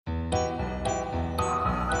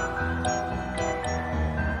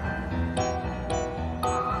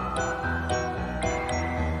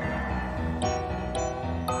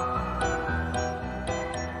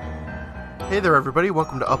Hey there, everybody.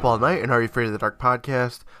 Welcome to Up All Night, an Are You Afraid of the Dark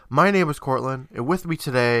podcast. My name is Cortland, and with me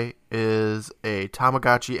today is a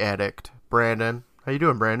Tamagotchi addict, Brandon. How you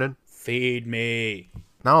doing, Brandon? Feed me.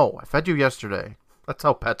 No, I fed you yesterday. That's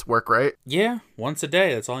how pets work, right? Yeah, once a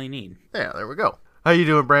day. That's all you need. Yeah, there we go. How you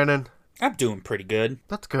doing, Brandon? I'm doing pretty good.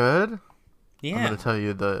 That's good. Yeah. I'm going to tell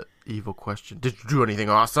you the evil question. Did you do anything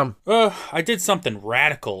awesome? I did something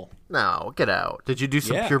radical. No, get out. Did you do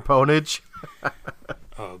some Yeah. pure ponage?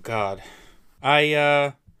 Oh, God.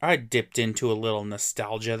 I dipped into a little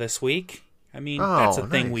nostalgia this week. I mean, that's a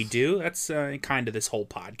thing we do. That's kind of this whole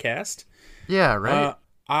podcast. Yeah, right?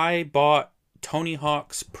 I bought Tony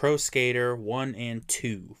Hawk's Pro Skater 1 and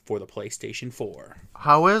 2 for the PlayStation 4.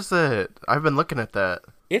 How is it? I've been looking at that.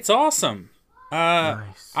 It's awesome.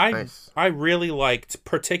 Nice. I really liked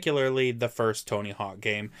particularly the first Tony Hawk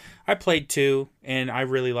game. I played 2, and I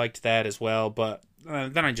really liked that as well, but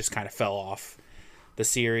then I just kind of fell off the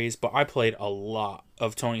series. But I played a lot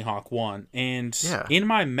of Tony Hawk 1, and in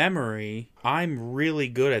my memory, I'm really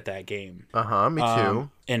good at that game. Me too.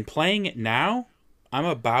 And playing it now, I'm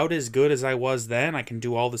about as good as I was then. I can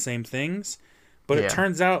do all the same things, but it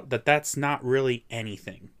turns out that that's not really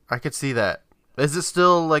anything. I could see that. Is it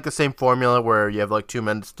still like the same formula where you have like 2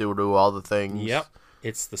 minutes to do all the things? Yep,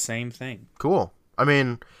 it's the same thing. Cool. I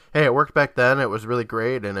mean, hey, it worked back then. It was really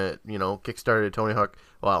great, and it, kickstarted Tony Hawk.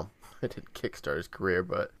 Well, it didn't kickstart his career,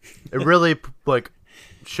 but it really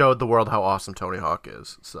showed the world how awesome Tony Hawk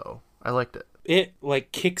is. So I liked it. It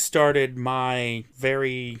kickstarted my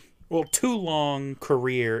too long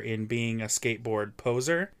career in being a skateboard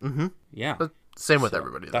poser. Mm-hmm. Yeah. Same with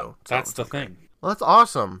everybody, though. That's the thing. Well, that's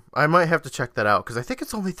awesome. I might have to check that out, because I think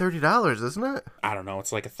it's only $30, isn't it? I don't know.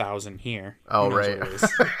 It's like $1,000 here. Oh, right.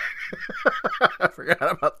 I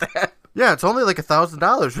forgot about that. Yeah, it's only like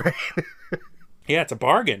 $1,000, right? Yeah, it's a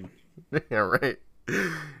bargain. Yeah, right.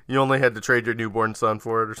 You only had to trade your newborn son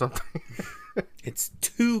for it or something? It's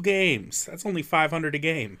 2 games. That's only $500 a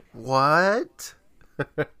game. What?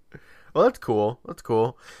 Well, that's cool. That's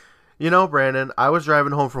cool. You know, Brandon, I was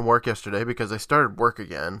driving home from work yesterday because I started work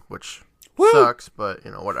again, which sucks, but,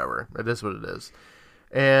 whatever. It is what it is.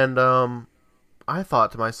 And I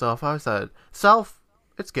thought to myself, I said,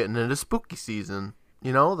 it's getting into spooky season.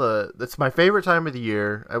 It's my favorite time of the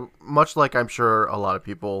year, much like I'm sure a lot of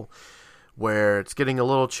people, where it's getting a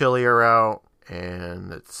little chillier out,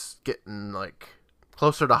 and it's getting,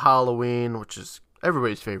 closer to Halloween, which is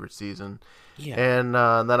everybody's favorite season. Yeah. And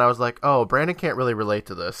then I was like, oh, Brandon can't really relate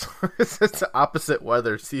to this. It's opposite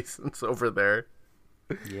weather seasons over there.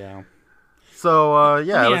 Yeah. So,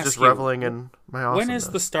 I was just reveling in my awesomeness. When is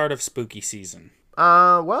the start of spooky season?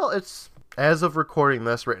 Well, it's, as of recording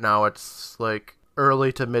this right now, it's,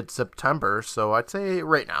 early to mid-September, so I'd say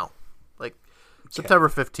right now. September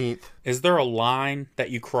 15th. Is there a line that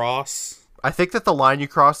you cross? I think that the line you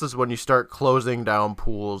cross is when you start closing down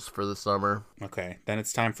pools for the summer. Okay, then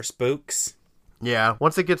it's time for spooks. Yeah,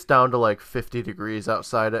 once it gets down to 50 degrees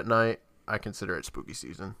outside at night, I consider it spooky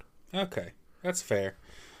season. Okay, that's fair.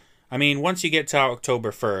 I mean, once you get to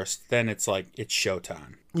October 1st, then it's it's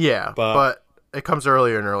showtime. Yeah, but it comes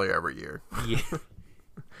earlier and earlier every year. Yeah.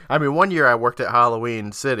 I mean, one year I worked at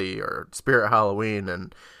Halloween City, or Spirit Halloween,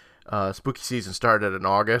 and spooky season started in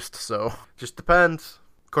August, so just depends.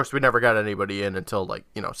 Of course, we never got anybody in until,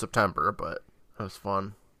 September, but it was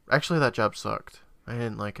fun. Actually, that job sucked. I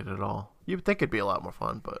didn't like it at all. You'd think it'd be a lot more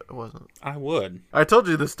fun, but it wasn't. I would. I told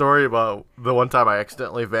you the story about the one time I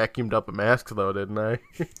accidentally vacuumed up a mask, though, didn't I?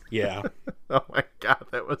 Yeah. Oh my god,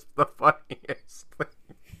 that was the funniest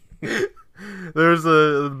thing. There was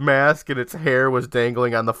a mask and its hair was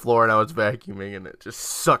dangling on the floor, and I was vacuuming, and it just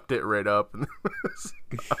sucked it right up. And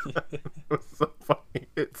it was so funny.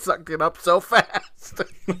 It sucked it up so fast.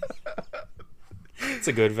 It's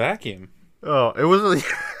a good vacuum. Oh, it was.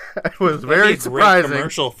 It was very surprising. surprising. Great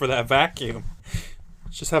commercial for that vacuum.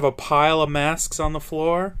 Just have a pile of masks on the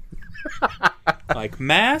floor.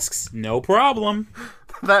 Masks, no problem.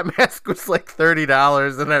 That mask was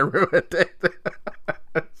 $30, and I ruined it.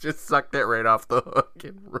 Just sucked it right off the hook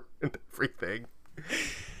and ruined everything.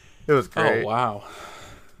 It was great. Oh, wow.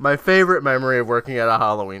 My favorite memory of working at a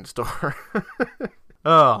Halloween store.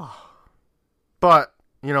 Oh. But,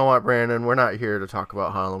 you know what, Brandon? We're not here to talk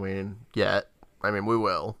about Halloween yet. I mean, we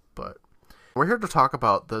will, but we're here to talk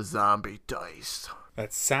about the zombie dice.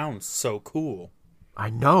 That sounds so cool. I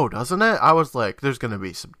know, doesn't it? I was like, there's going to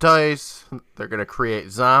be some dice. They're going to create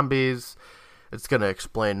zombies. It's going to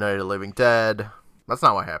explain Night of the Living Dead. That's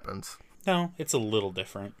not what happens. No, it's a little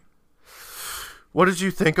different. What did you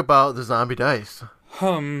think about the zombie dice?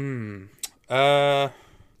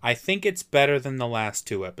 I think it's better than the last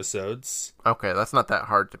 2 episodes. Okay, that's not that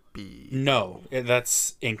hard to beat. No,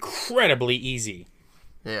 that's incredibly easy.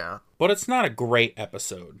 Yeah. But it's not a great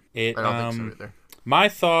episode. I don't think so either. My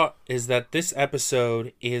thought is that this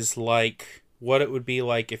episode is like what it would be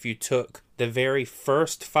like if you took the very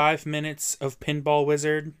first 5 minutes of Pinball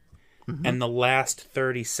Wizard and the last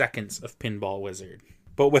 30 seconds of Pinball Wizard.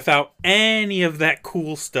 But without any of that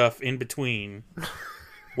cool stuff in between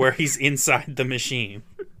where he's inside the machine.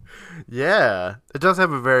 Yeah. It does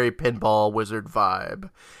have a very Pinball Wizard vibe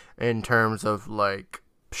in terms of, like,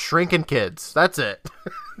 shrinking kids. That's it.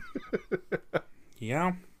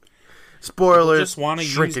 Yeah. Spoilers. People just want to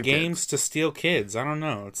use games kids to steal kids. I don't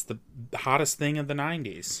know. It's the hottest thing of the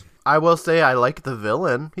 90s. I will say I like the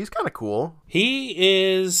villain. He's kind of cool. He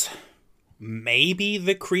is maybe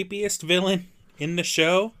the creepiest villain in the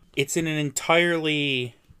show. It's in an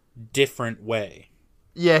entirely different way.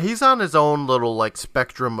 Yeah, he's on his own little, like,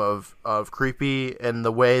 spectrum of creepy in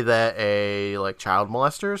the way that a, like, child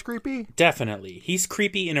molester is creepy. Definitely. He's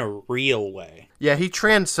creepy in a real way. Yeah, he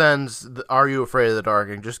transcends the Are You Afraid of the Dark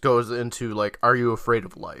and just goes into, like, Are You Afraid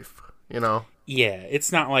of Life? You know? Yeah,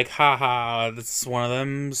 it's not like, haha, this is one of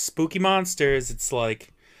them spooky monsters. It's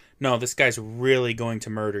like, no, this guy's really going to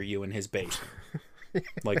murder you in his basement.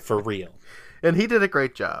 Like, for real. And he did a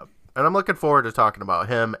great job. And I'm looking forward to talking about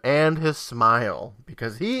him and his smile,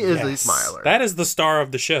 because he is a smiler. That is the star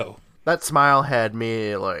of the show. That smile had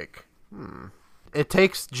me like, It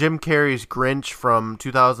takes Jim Carrey's Grinch from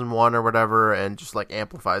 2001 or whatever and just, like,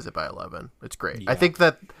 amplifies it by 11. It's great. Yeah. I think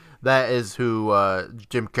that is who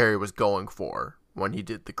Jim Carrey was going for when he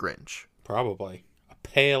did the Grinch. Probably. A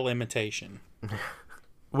pale imitation.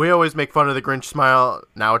 We always make fun of the Grinch smile.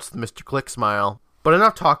 Now it's the Mr. Click smile. But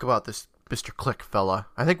enough talk about this Mr. Click fella.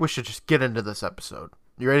 I think we should just get into this episode.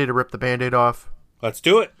 You ready to rip the Band-Aid off? Let's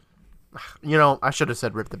do it. You know, I should have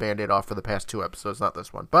said rip the Band-Aid off for the past 2 episodes, not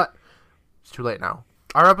this one. But it's too late now.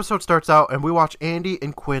 Our episode starts out, and we watch Andy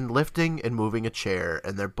and Quinn lifting and moving a chair,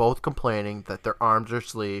 and they're both complaining that their arms are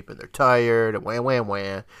asleep, and they're tired, and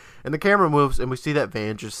wah. And the camera moves, and we see that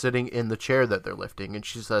Van just sitting in the chair that they're lifting, and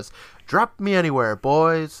she says, "Drop me anywhere,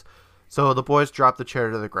 boys." So the boys drop the chair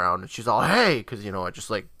to the ground, and she's all, "Hey," because, you know, it just,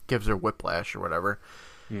 like, gives her whiplash or whatever.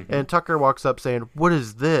 And Tucker walks up saying, "What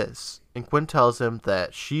is this?" And Quinn tells him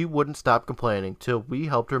that she wouldn't stop complaining till we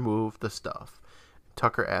helped her move the stuff.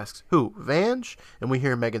 Tucker asks, "Who, Vange?" And we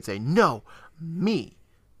hear Megan say, "No, me."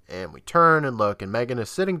 And we turn and look, and Megan is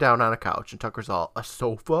sitting down on a couch, and Tucker's all, "A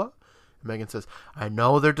sofa?" And Megan says, "I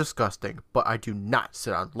know they're disgusting, but I do not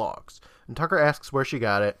sit on logs." And Tucker asks where she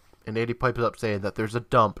got it, and Andy pipes up saying that there's a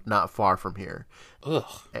dump not far from here.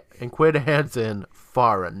 Ugh. And Quinn adds in,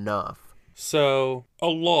 "Far enough." So, a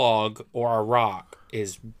log or a rock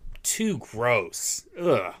is too gross.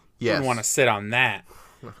 Ugh. You wouldn't want to sit on that.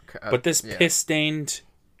 But this piss-stained,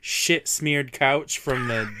 shit-smeared couch from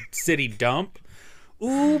the city dump,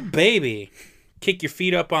 ooh, baby. Kick your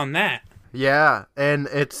feet up on that. Yeah, and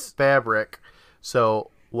it's fabric,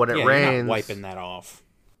 so when it rains... You're not wiping that off.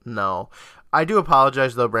 No. I do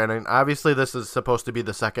apologize, though, Brandon. Obviously, this is supposed to be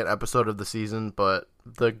the 2nd episode of the season, but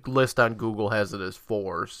the list on Google has it as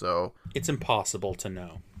 4, so... It's impossible to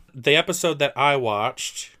know. The episode that I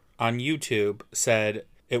watched on YouTube said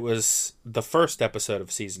it was the first episode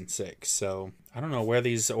of season 6, so I don't know where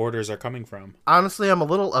these orders are coming from. Honestly, I'm a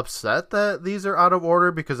little upset that these are out of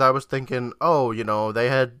order because I was thinking, oh, you know, they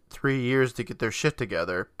had 3 years to get their shit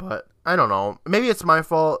together, but I don't know. Maybe it's my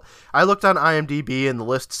fault. I looked on IMDb and the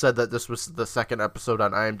list said that this was the 2nd episode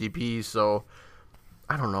on IMDb, so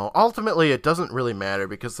I don't know. Ultimately, it doesn't really matter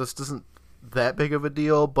because this isn't that big of a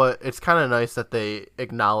deal, but it's kind of nice that they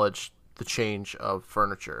acknowledge the change of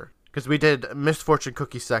furniture. Because we did Misfortune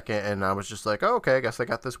Cookie second, and I was just like, oh, okay, I guess I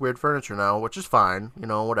got this weird furniture now, which is fine. You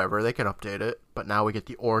know, whatever. They can update it. But now we get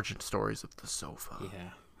the origin stories of the sofa.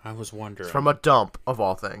 Yeah, I was wondering. It's from a dump, of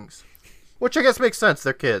all things. Which I guess makes sense.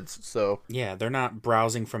 They're kids, so. Yeah, they're not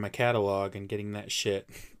browsing from a catalog and getting that shit.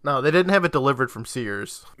 No, they didn't have it delivered from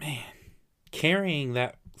Sears. Man, carrying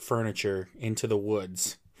that furniture into the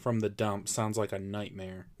woods from the dump sounds like a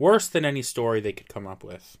nightmare. Worse than any story they could come up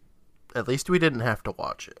with. At least we didn't have to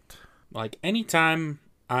watch it. Like, anytime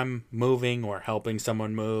I'm moving or helping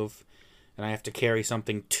someone move, and I have to carry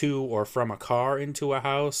something to or from a car into a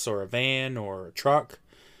house or a van or a truck,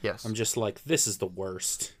 yes, I'm just like, this is the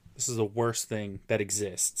worst. This is the worst thing that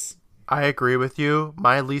exists. I agree with you.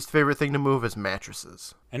 My least favorite thing to move is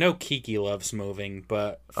mattresses. I know Kiki loves moving,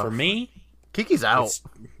 but for me... Kiki's out.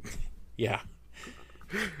 Yeah.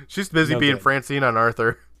 She's busy being good. Francine on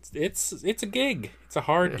Arthur. It's a gig. It's a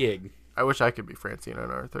hard gig. I wish I could be Francine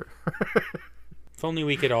on Arthur. If only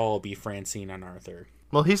we could all be Francine on Arthur.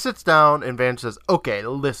 Well, he sits down and Van says, okay,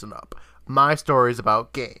 listen up. My story's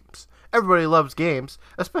about games. Everybody loves games,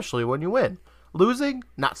 especially when you win. Losing,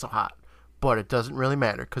 not so hot. But it doesn't really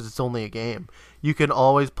matter because it's only a game. You can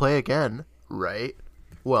always play again, right?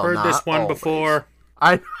 Well, Heard not this one always. before.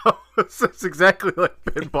 I know. It's exactly like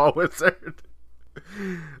Pinball Wizard.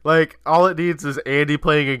 Like, all it needs is Andy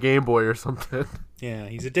playing a Game Boy or something. Yeah,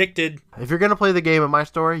 he's addicted. If you're going to play the game of my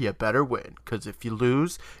story, you better win. Because if you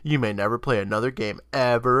lose, you may never play another game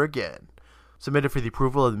ever again. Submitted for the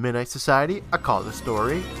approval of the Midnight Society, I call the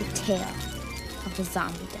story The Tale of the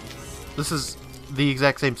Zombie Dice. This is the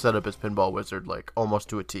exact same setup as Pinball Wizard, like almost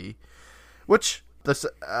to a T. Which this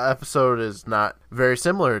episode is not very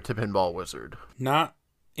similar to Pinball Wizard. Not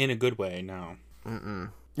in a good way, no.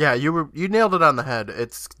 Yeah, you nailed it on the head.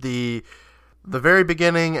 It's the very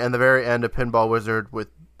beginning and the very end of Pinball Wizard with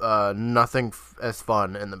nothing as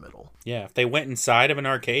fun in the middle. Yeah, if they went inside of an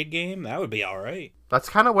arcade game, that would be alright. That's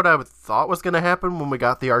kind of what I thought was going to happen when we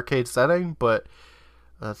got the arcade setting, but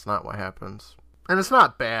that's not what happens. And it's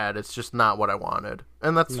not bad, it's just not what I wanted.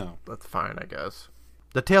 And that's fine, I guess.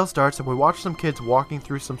 The tale starts and we watch some kids walking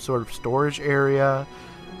through some sort of storage area.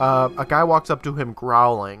 A guy walks up to him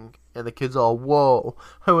growling, and the kid's all, whoa,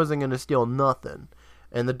 I wasn't going to steal nothing.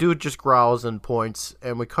 And the dude just growls and points,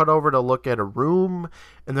 and we cut over to look at a room,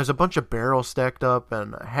 and there's a bunch of barrels stacked up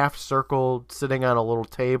and a half circle sitting on a little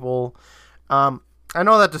table. I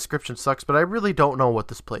know that description sucks, but I really don't know what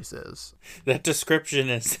this place is. That description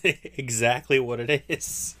is exactly what it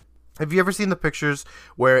is. Have you ever seen the pictures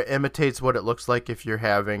where it imitates what it looks like if you're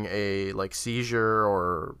having a seizure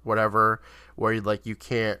or whatever, where you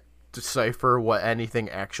can't decipher what anything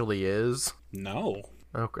actually is? No.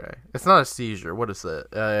 Okay. It's not a seizure. What is it?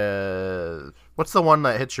 What's the one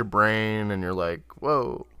that hits your brain and you're like,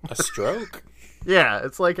 whoa? A stroke? Yeah,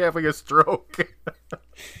 it's like having a stroke.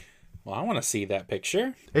 Well, I want to see that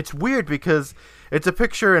picture. It's weird because it's a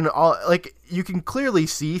picture and all you can clearly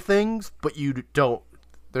see things, but you don't.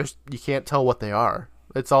 You can't tell what they are.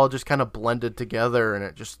 It's all just kind of blended together, and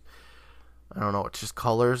it just, I don't know, it's just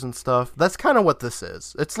colors and stuff. That's kind of what this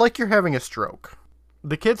is. It's like you're having a stroke.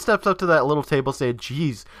 The kid steps up to that little table saying,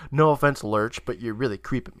 geez, no offense, Lurch, but you're really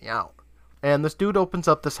creeping me out. And this dude opens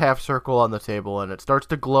up this half circle on the table, and it starts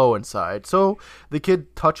to glow inside. So the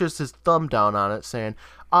kid touches his thumb down on it, saying,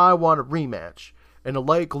 I want a rematch. And the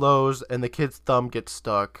light glows, and the kid's thumb gets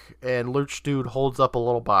stuck, and Lurch Dude holds up a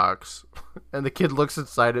little box, and the kid looks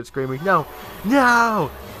inside it, screaming, no,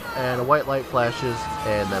 no! And a white light flashes,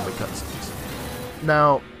 and then we cut scenes.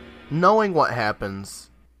 Now, knowing what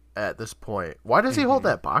happens at this point, why does he hold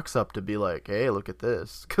that box up to be like, hey, look at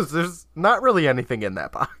this? Because there's not really anything in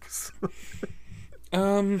that box.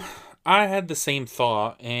 I had the same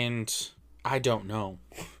thought, and I don't know.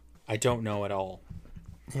 I don't know at all.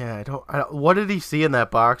 Yeah, I don't. What did he see in that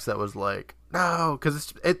box that was like, no?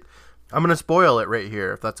 Because I'm gonna spoil it right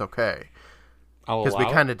here if that's okay. Because we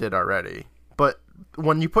kind of did already. But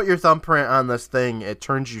when you put your thumbprint on this thing, it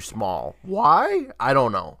turns you small. Why? I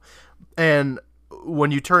don't know. And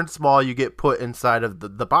when you turn small, you get put inside of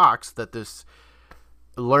the box that this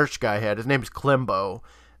Lurch guy had. His name is Klimbo,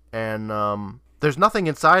 and there's nothing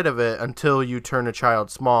inside of it until you turn a child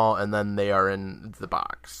small, and then they are in the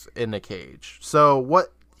box in a cage. So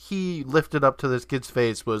what he lifted up to this kid's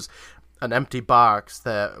face was an empty box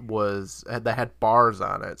that had bars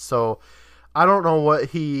on it. So I don't know what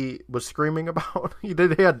he was screaming about. He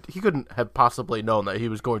couldn't have possibly known that he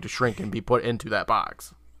was going to shrink and be put into that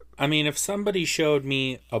box. I mean, if somebody showed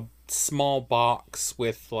me a small box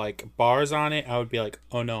with bars on it, I would be like,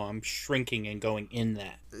 oh no, I'm shrinking and going in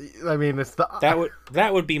that. I mean, it's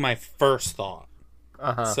that would be my first thought.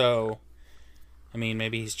 Uh-huh. So, I mean,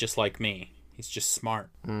 maybe he's just like me. He's just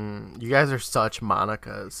smart. You guys are such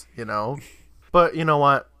Monicas, you know? But you know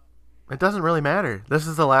what? It doesn't really matter. This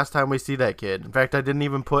is the last time we see that kid. In fact, I didn't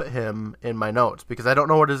even put him in my notes because I don't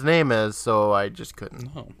know what his name is, so I just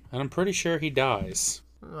couldn't. No, and I'm pretty sure he dies.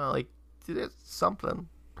 Well, it's something.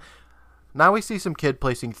 Now we see some kid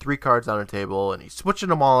placing 3 cards on a table, and he's switching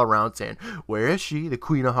them all around, saying, where is she, the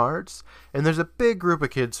Queen of Hearts? And there's a big group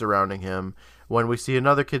of kids surrounding him when we see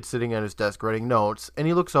another kid sitting at his desk writing notes, and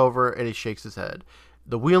he looks over and he shakes his head.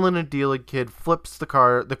 The wheeling and dealing kid flips the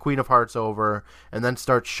Queen of Hearts over, and then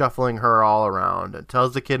starts shuffling her all around, and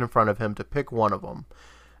tells the kid in front of him to pick one of them.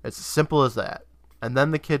 It's as simple as that. And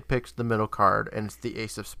then the kid picks the middle card, and it's the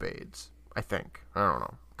Ace of Spades. I think. I don't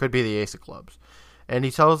know. Could be the Ace of Clubs. And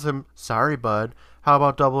he tells him, sorry, bud. How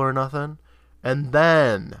about double or nothing? And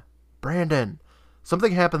then, Brandon,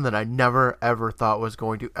 something happened that I never, ever thought was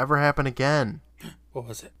going to ever happen again. What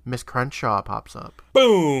was it? Miss Crenshaw pops up.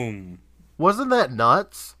 Boom! Wasn't that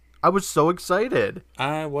nuts? I was so excited.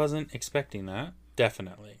 I wasn't expecting that.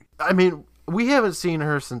 Definitely. I mean, we haven't seen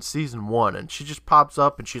her since season 1, and she just pops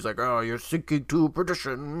up and she's like, "Oh, you're sinking to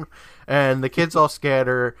perdition." And the kids all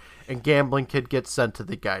scatter, and Gambling Kid gets sent to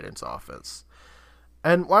the guidance office.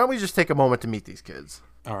 And why don't we just take a moment to meet these kids?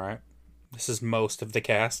 All right. This is most of the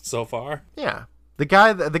cast so far. Yeah. The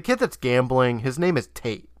kid that's gambling, his name is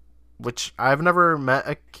Tate, which I've never met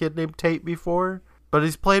a kid named Tate before, but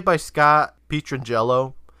he's played by Scott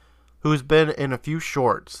Pietrangelo, who's been in a few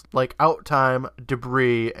shorts, like Out Time,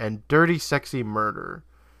 Debris, and Dirty Sexy Murder.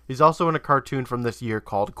 He's also in a cartoon from this year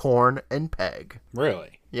called Corn and Peg.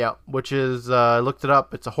 Really? Yeah, which is, I looked it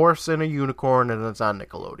up, it's a horse and a unicorn, and it's on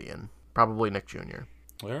Nickelodeon. Probably Nick Jr.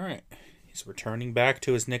 All right. He's returning back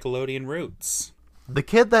to his Nickelodeon roots. The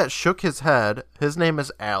kid that shook his head, his name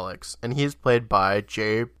is Alex, and he's played by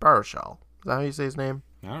Jay Baruchel. Is that how you say his name?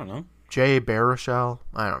 I don't know. Jay Baruchel?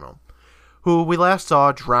 I don't know. Who we last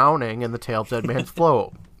saw drowning in the Tale of Dead Man's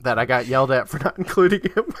Float. That I got yelled at for not including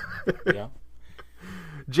him. Yeah.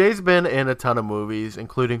 Jay's been in a ton of movies,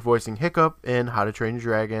 including voicing Hiccup in How to Train Your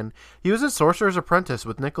Dragon. He was in Sorcerer's Apprentice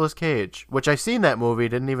with Nicolas Cage, which I seen that movie,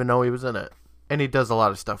 didn't even know he was in it. And he does a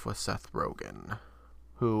lot of stuff with Seth Rogen,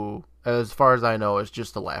 who, as far as I know, is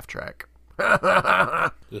just a laugh track.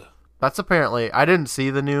 That's apparently, I didn't see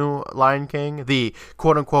the new Lion King, the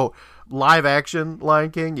quote-unquote live-action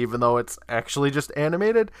Lion King, even though it's actually just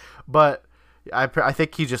animated, but I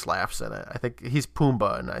think he just laughs in it. I think he's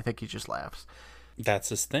Pumbaa, and I think he just laughs. That's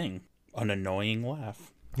his thing. An annoying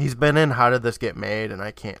laugh. He's been in How Did This Get Made, and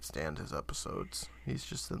I can't stand his episodes. He's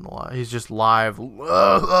just he's just live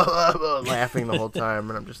laughing the whole time,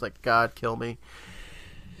 and I'm just like, God, kill me.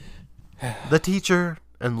 The teacher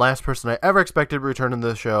and last person I ever expected to return in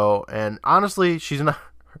the show, and honestly, she's not.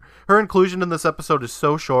 Her inclusion in this episode is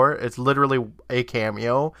so short; it's literally a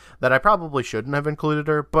cameo that I probably shouldn't have included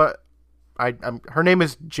her. But her name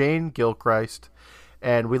is Jane Gilchrist.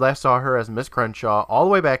 And we last saw her as Miss Crenshaw all the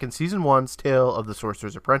way back in Season 1's Tale of the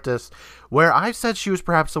Sorcerer's Apprentice, where I said she was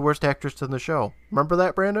perhaps the worst actress in the show. Remember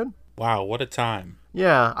that, Brandon? Wow, what a time.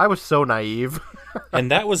 Yeah, I was so naive. And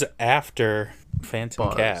that was after Phantom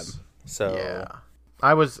Buzz. Cab. So yeah.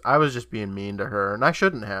 I was just being mean to her, and I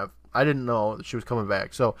shouldn't have. I didn't know that she was coming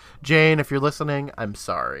back. So, Jane, if you're listening, I'm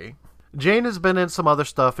sorry. Jane has been in some other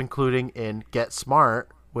stuff, including in Get Smart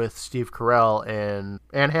with Steve Carell and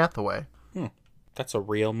Anne Hathaway. That's a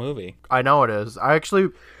real movie. I know it is. I actually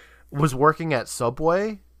was working at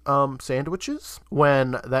Subway sandwiches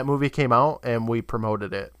when that movie came out, and we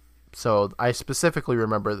promoted it. So I specifically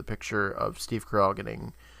remember the picture of Steve Carell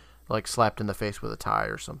getting like slapped in the face with a tie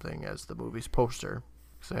or something as the movie's poster,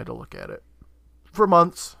 because I had to look at it. For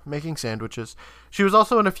months, making sandwiches. She was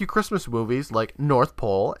also in a few Christmas movies like North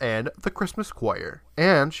Pole and The Christmas Choir.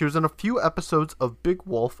 And she was in a few episodes of Big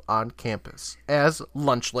Wolf on Campus as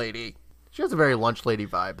Lunch Lady. She has a very Lunch Lady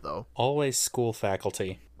vibe, though. Always school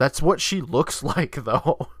faculty. That's what she looks like,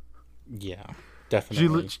 though. Yeah,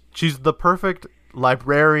 definitely. She's the perfect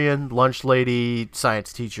librarian, lunch lady,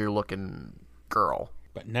 science teacher looking girl.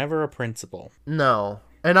 But never a principal. No.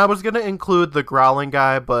 And I was going to include the growling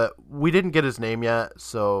guy, but we didn't get his name yet.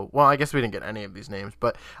 So, well, I guess we didn't get any of these names,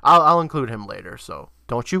 but I'll include him later. So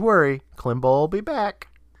don't you worry. Klimbo will be back.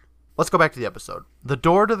 Let's go back to the episode. The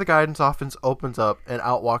door to the guidance office opens up, and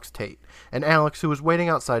out walks Tate. And Alex, who was waiting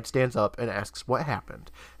outside, stands up and asks what happened.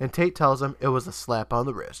 And Tate tells him it was a slap on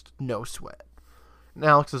the wrist. No sweat. And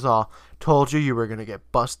Alex is all, told you were going to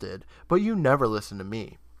get busted, but you never listened to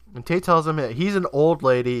me. And Tate tells him that he's an old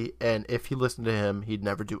lady, and if he listened to him, he'd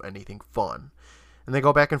never do anything fun. And they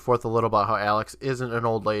go back and forth a little about how Alex isn't an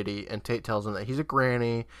old lady, and Tate tells him that he's a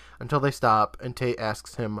granny until they stop, and Tate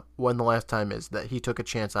asks him when the last time is that he took a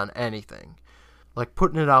chance on anything. Like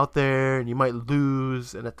putting it out there, and you might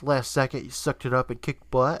lose, and at the last second you sucked it up and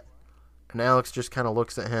kicked butt. And Alex just kind of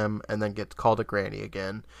looks at him and then gets called a granny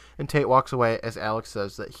again. And Tate walks away as Alex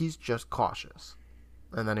says that he's just cautious.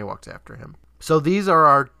 And then he walks after him. So these are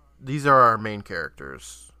our main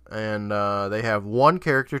characters. And they have one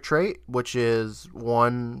character trait, which is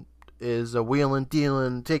one is a wheeling,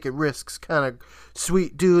 dealing, taking risks kind of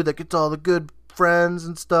sweet dude that gets all the good friends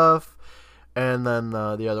and stuff. And then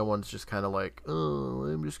the other one's just kind of like, oh,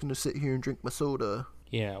 I'm just going to sit here and drink my soda.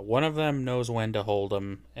 Yeah, one of them knows when to hold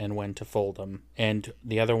them and when to fold them. And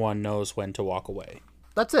the other one knows when to walk away.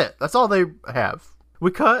 That's it. That's all they have.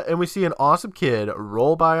 We cut and we see an awesome kid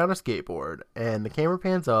roll by on a skateboard, and the camera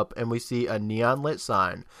pans up and we see a neon lit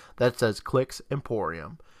sign that says Clicks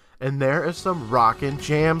Emporium. And there is some rockin'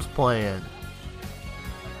 jams playing.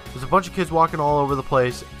 There's a bunch of kids walking all over the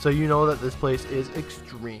place, so you know that this place is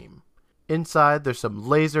extreme. Inside, there's some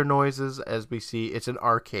laser noises as we see it's an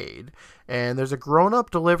arcade. And there's a grown-up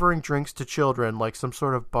delivering drinks to children like some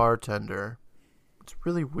sort of bartender. It's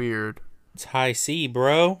really weird. It's high C,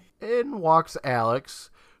 bro. In walks Alex,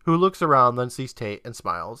 who looks around, then sees Tate and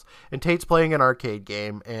smiles. And Tate's playing an arcade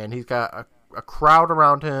game, and he's got a crowd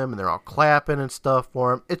around him, and they're all clapping and stuff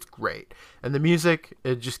for him. It's great. And the music,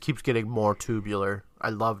 it just keeps getting more tubular. I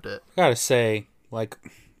loved it. I gotta say, like,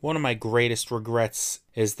 one of my greatest regrets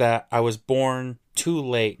is that I was born too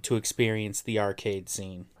late to experience the arcade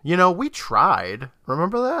scene. You know, we tried.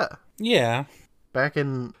 Remember that? Yeah. Back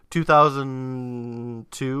in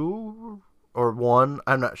 2002 or 1,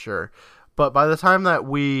 I'm not sure. But by the time that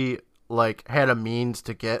we, like, had a means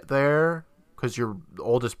to get there, because your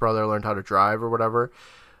oldest brother learned how to drive or whatever,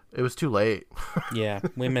 it was too late. Yeah,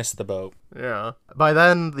 we missed the boat. Yeah. By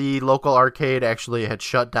then, the local arcade actually had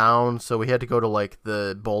shut down, so we had to go to, like,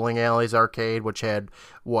 the bowling alleys arcade, which had,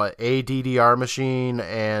 a DDR machine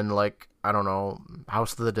and, like, I don't know,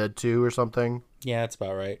 House of the Dead 2 or something. Yeah, that's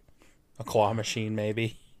about right. A claw machine,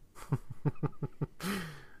 maybe.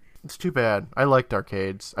 It's too bad. I liked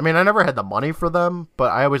arcades. I mean, I never had the money for them,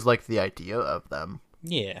 but I always liked the idea of them.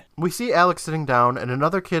 Yeah. We see Alex sitting down, and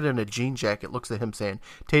another kid in a jean jacket looks at him saying,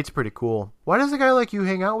 Tate's pretty cool. Why does a guy like you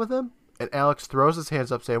hang out with him? And Alex throws his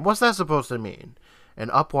hands up saying, what's that supposed to mean?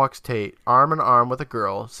 And up walks Tate, arm in arm with a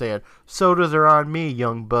girl, saying, sodas are on me,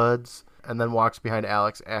 young buds. And then walks behind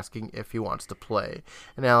Alex, asking if he wants to play.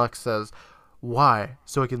 And Alex says, why?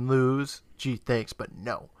 So I can lose? Gee, thanks, but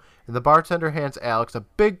no. And the bartender hands Alex a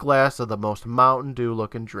big glass of the most Mountain Dew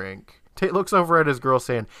looking drink. Tate looks over at his girl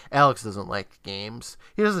saying, Alex doesn't like games.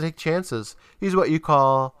 He doesn't take chances. He's what you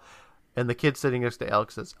call... And the kid sitting next to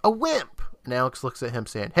Alex says, a wimp! And Alex looks at him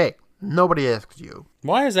saying, hey, nobody asked you.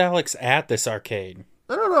 Why is Alex at this arcade?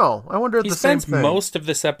 I don't know. I wonder if the same thing. He spends most of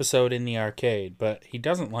this episode in the arcade, but he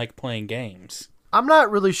doesn't like playing games. I'm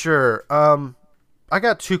not really sure. I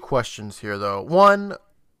got 2 questions here, though. One,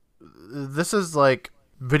 this is like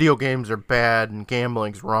video games are bad and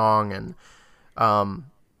gambling's wrong, and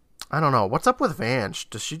I don't know. What's up with Vange?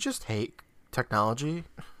 Does she just hate technology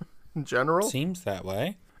in general? Seems that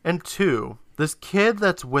way. And 2, this kid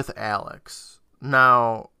that's with Alex.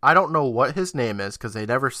 Now, I don't know what his name is because they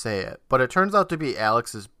never say it, but it turns out to be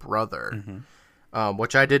Alex's brother,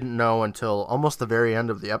 which I didn't know until almost the very end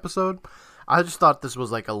of the episode. I just thought this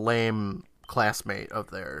was like a lame classmate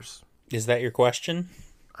of theirs. Is that your question?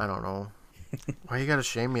 I don't know. Why you gotta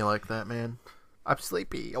shame me like that, man? I'm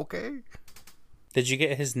sleepy, okay? Did you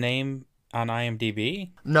get his name on IMDb?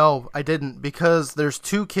 No, I didn't, because there's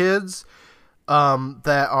 2 kids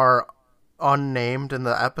that are unnamed in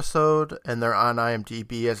the episode, and they're on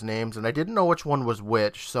IMDb as names, and I didn't know which one was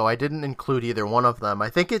which, so I didn't include either one of them. I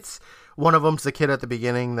think it's one of them's the kid at the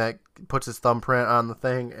beginning that puts his thumbprint on the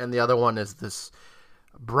thing, and the other one is this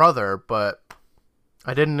brother, but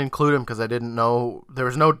I didn't include him because I didn't know. There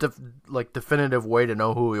was no definitive way to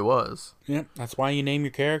know who he was. Yep, that's why you name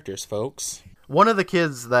your characters, folks. One of the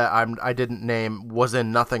kids that I didn't name was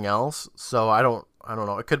in nothing else, so I don't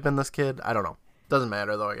know. It could have been this kid. I don't know. Doesn't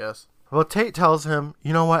matter though, I guess. Well, Tate tells him,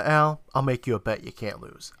 you know what, Al? I'll make you a bet you can't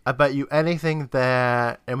lose. I bet you anything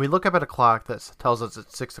that... And we look up at a clock that tells us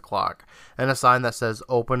it's 6 o'clock, and a sign that says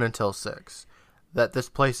open until 6. That this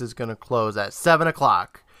place is going to close at 7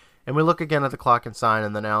 o'clock. And we look again at the clock and sign,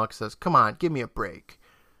 and then Alex says, come on, give me a break.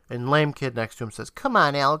 And lame kid next to him says, come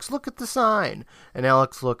on, Alex, look at the sign. And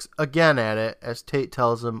Alex looks again at it as Tate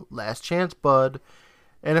tells him, last chance, bud.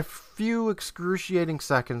 And a few excruciating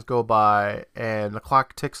seconds go by, and the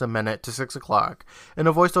clock ticks a minute to 6 o'clock. And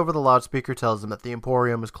a voice over the loudspeaker tells him that the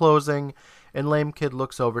Emporium is closing. And lame kid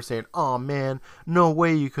looks over saying, aw man, no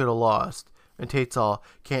way you could have lost. And Tate's all,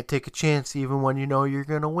 can't take a chance even when you know you're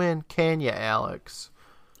going to win, can ya, Alex?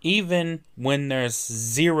 Even when there's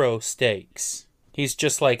 0 stakes. He's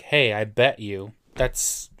just like, hey, I bet you.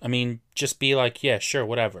 Just be like, yeah, sure,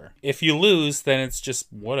 whatever. If you lose, then it's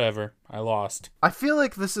just whatever. I lost. I feel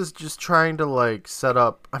like this is just trying to, like, set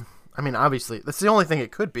up... I mean, obviously, that's the only thing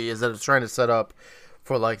it could be, is that it's trying to set up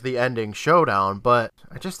for, like, the ending showdown, but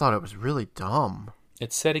I just thought it was really dumb.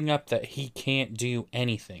 It's setting up that he can't do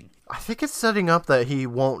anything. I think it's setting up that he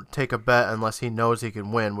won't take a bet unless he knows he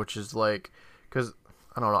can win, which is, like... Because...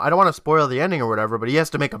 I don't know. I don't want to spoil the ending or whatever, but he has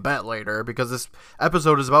to make a bet later because this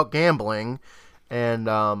episode is about gambling, and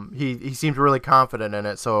he seems really confident in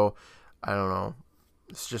it. So I don't know.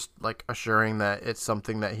 It's just like assuring that it's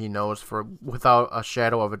something that he knows for without a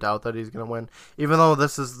shadow of a doubt that he's going to win. Even though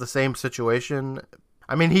this is the same situation.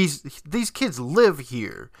 I mean, these kids live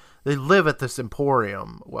here. They live at this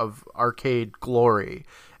emporium of arcade glory,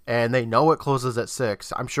 and they know it closes at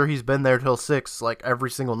 6. I'm sure he's been there till 6 like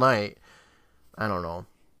every single night. I don't know.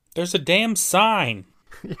 There's a damn sign.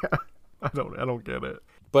 Yeah, I don't get it.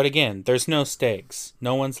 But again, there's no stakes.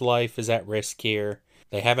 No one's life is at risk here.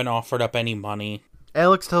 They haven't offered up any money.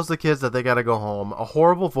 Alex tells the kids that they gotta go home. A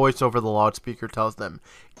horrible voice over the loudspeaker tells them,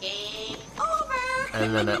 "Game over!"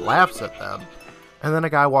 And then it laughs at them. And then a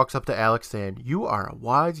guy walks up to Alex saying, "You are a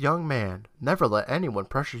wise young man. Never let anyone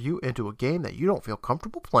pressure you into a game that you don't feel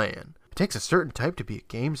comfortable playing. It takes a certain type to be a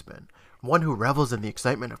gamesman. One who revels in the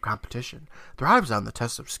excitement of competition, thrives on the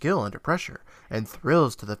test of skill under pressure, and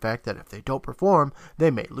thrills to the fact that if they don't perform,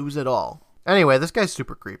 they may lose it all." Anyway, this guy's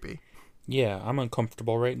super creepy. Yeah, I'm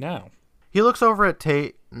uncomfortable right now. He looks over at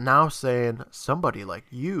Tate, now saying, "Somebody like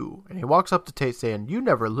you." And he walks up to Tate saying, "You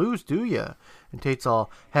never lose, do ya?" And Tate's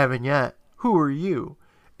all, "Haven't yet. Who are you?"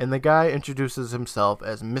 And the guy introduces himself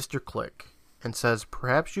as Mr. Click and says,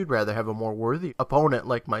 "Perhaps you'd rather have a more worthy opponent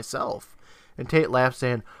like myself." And Tate laughs,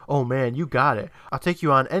 saying, "Oh man, you got it. I'll take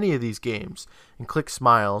you on any of these games." And Click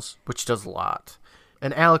smiles, which does a lot.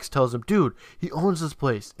 And Alex tells him, "Dude, he owns this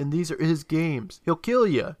place, and these are his games. He'll kill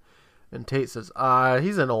you." And Tate says,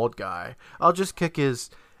 he's an old guy. I'll just kick his..."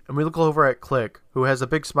 And we look over at Click, who has a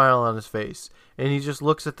big smile on his face. And he just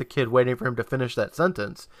looks at the kid, waiting for him to finish that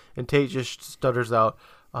sentence. And Tate just stutters out,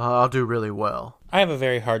 "I'll do really well." I have a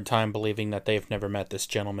very hard time believing that they've never met this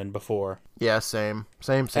gentleman before. Yeah, same.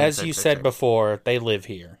 As you said before, they live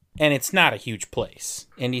here. And it's not a huge place.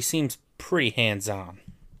 And he seems pretty hands-on.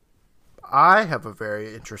 I have a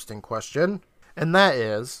very interesting question. And that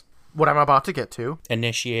is what I'm about to get to.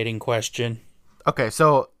 Initiating question. Okay,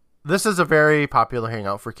 so this is a very popular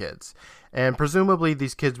hangout for kids. And presumably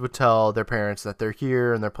these kids would tell their parents that they're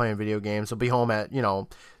here and they're playing video games. They'll be home at,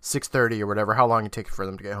 6:30 or whatever, how long it takes for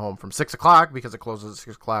them to get home from 6 o'clock, because it closes at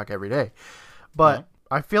 6 o'clock every day. But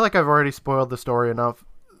I feel like I've already spoiled the story enough.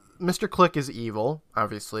 Mr. Click is evil,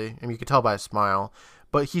 obviously, and you can tell by his smile.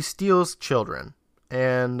 But he steals children.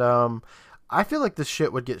 And I feel like this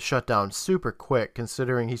shit would get shut down super quick,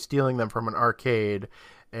 considering he's stealing them from an arcade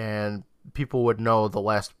and people would know the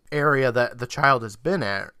last area that the child has been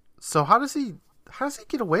at. So how does he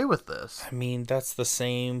get away with this? I mean, that's the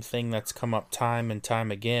same thing that's come up time and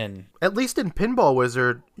time again. At least in Pinball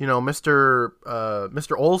Wizard, Mr.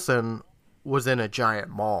 Olsen was in a giant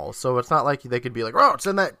mall. So it's not like they could be like, "Oh, it's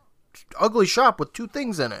in that ugly shop with two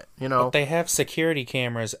things in it," But they have security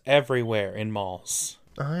cameras everywhere in malls.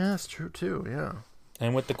 Oh, yeah, that's true too, yeah.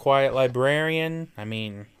 And with the quiet librarian, I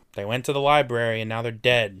mean, they went to the library and now they're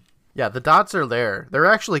dead. Yeah, the dots are there. They're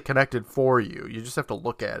actually connected for you. You just have to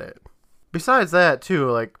look at it. Besides that,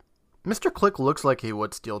 too, Mr. Click looks like he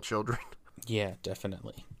would steal children. Yeah,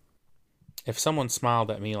 definitely. If someone smiled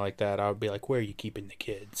at me like that, I would be like, "Where are you keeping the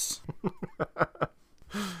kids?"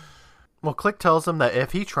 Well, Click tells him that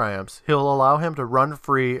if he triumphs, he'll allow him to run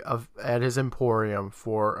free at his emporium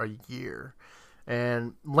for a year.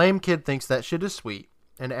 And Lame Kid thinks that shit is sweet.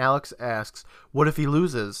 And Alex asks, "What if he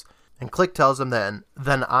loses?" And Click tells him then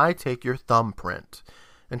I take your thumbprint.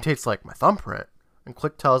 And Tate's like, "My thumbprint?" And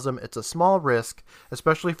Click tells him it's a small risk,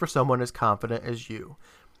 especially for someone as confident as you.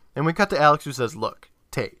 And we cut to Alex, who says, "Look,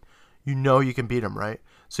 Tate, you know you can beat him, right?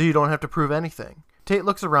 So you don't have to prove anything." Tate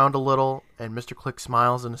looks around a little, and Mr. Click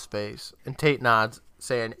smiles in his face. And Tate nods,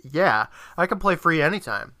 saying, "Yeah, I can play free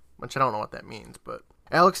anytime." Which I don't know what that means, but...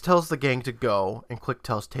 Alex tells the gang to go, and Click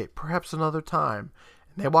tells Tate, "Perhaps another time."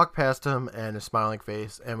 And they walk past him and his smiling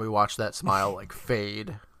face, and we watch that smile,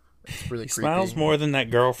 fade. It's really creepy. Smiles more than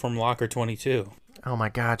that girl from Locker 22. Oh my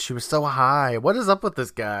god, she was so high. What is up with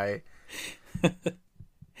this guy?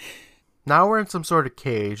 Now we're in some sort of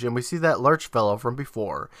cage, and we see that Lurch fellow from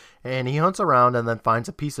before, and he hunts around and then finds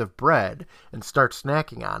a piece of bread and starts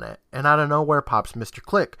snacking on it, and out of nowhere pops Mr.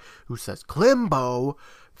 Click, who says, "Klimbo,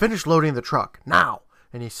 finish loading the truck, now!"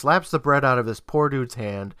 And he slaps the bread out of this poor dude's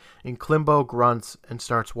hand, and Klimbo grunts and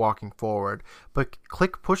starts walking forward, but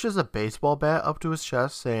Click pushes a baseball bat up to his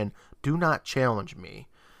chest, saying, "Do not challenge me."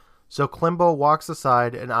 So Klimbo walks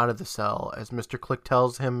aside and out of the cell as Mr. Click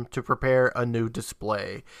tells him to prepare a new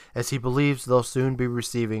display, as he believes they'll soon be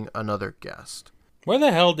receiving another guest. Where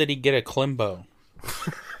the hell did he get a Klimbo?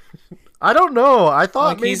 I don't know. I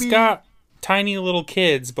thought maybe... He's got tiny little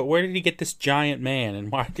kids, but where did he get this giant man, and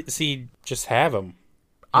why does he just have him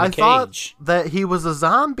in a cage? Thought that he was a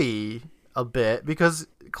zombie a bit, because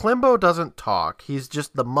Klimbo doesn't talk. He's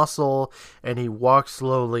just the muscle, and he walks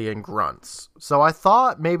slowly and grunts. So I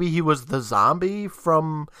thought maybe he was the zombie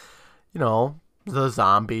from, the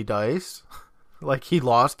zombie dice. Like he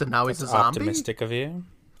lost and now he's a zombie? Optimistic of you.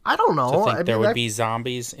 I don't know. To think there would be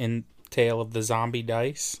zombies in Tale of the Zombie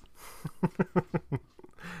Dice.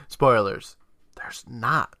 Spoilers. There's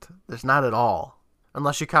not. There's not at all.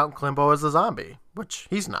 Unless you count Klimbo as a zombie, which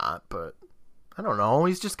he's not, but... I don't know.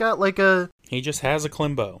 He's just got like a... He just has a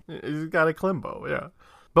Klimbo. He's got a Klimbo, yeah.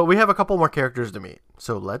 But we have a couple more characters to meet,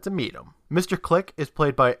 so let's meet them. Mr. Click is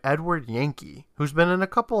played by Edward Yankee, who's been in a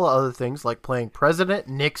couple of other things, like playing President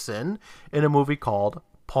Nixon in a movie called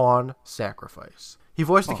Pawn Sacrifice. He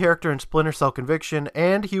voiced the character in Splinter Cell Conviction,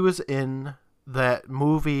 and he was in that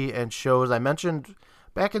movie and shows I mentioned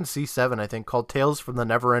back in C7, I think, called Tales from the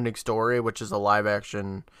Neverending Story, which is a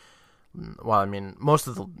live-action... Well, I mean, most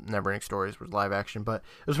of the Neverending Stories were live-action, but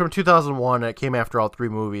it was from 2001, and it came after all 3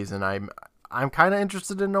 movies, and I'm kind of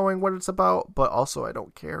interested in knowing what it's about, but also I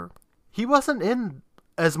don't care. He wasn't in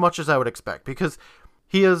as much as I would expect, because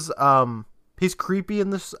he is... He's creepy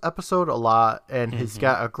in this episode a lot, and he's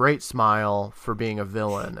got a great smile for being a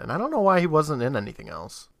villain, and I don't know why he wasn't in anything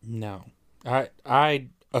else. No. I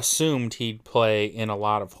assumed he'd play in a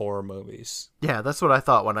lot of horror movies. Yeah, that's what I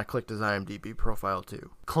thought when I clicked his IMDb profile,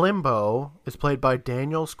 too. Klimbo is played by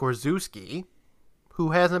Daniel Skorzewski,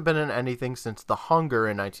 who hasn't been in anything since The Hunger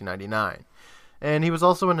in 1999. And he was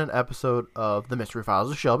also in an episode of The Mystery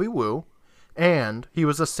Files of Shelby Woo, and he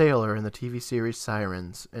was a sailor in the TV series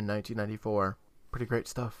Sirens in 1994. Pretty great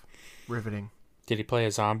stuff. Riveting. Did he play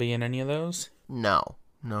a zombie in any of those? No,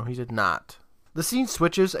 he did not. The scene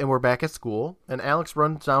switches and we're back at school, and Alex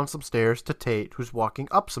runs down some stairs to Tate, who's walking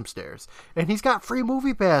up some stairs. And he's got free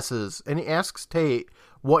movie passes, and he asks Tate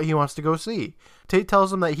what he wants to go see. Tate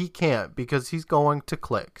tells him that he can't because he's going to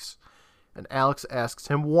Clicks. And Alex asks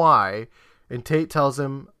him why, and Tate tells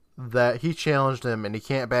him that he challenged him and he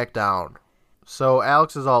can't back down. So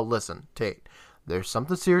Alex is all, listen, Tate, there's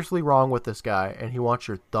something seriously wrong with this guy, and he wants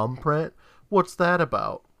your thumbprint? What's that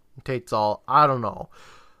about? And Tate's all, I don't know,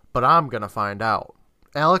 but I'm going to find out.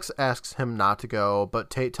 Alex asks him not to go,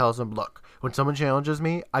 but Tate tells him, look, when someone challenges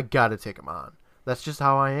me, I got to take him on. That's just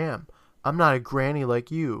how I am. I'm not a granny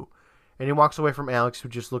like you. And he walks away from Alex, who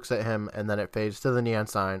just looks at him, and then it fades to the neon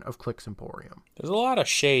sign of Clicks Emporium. There's a lot of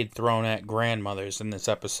shade thrown at grandmothers in this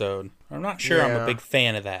episode. I'm not sure I'm a big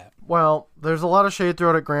fan of that. Well, there's a lot of shade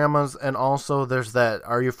thrown at grandmas, and also there's that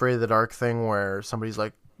Are You Afraid of the Dark thing where somebody's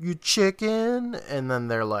like, you chicken? And then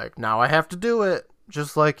they're like, now I have to do it.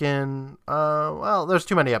 Just like in, there's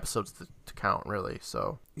too many episodes to count, really,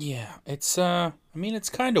 so. Yeah, it's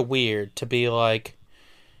kind of weird to be like,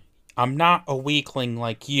 I'm not a weakling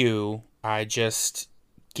like you. I just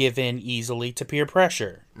give in easily to peer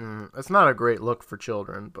pressure. It's not a great look for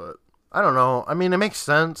children, but I don't know. I mean, it makes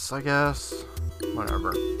sense, I guess.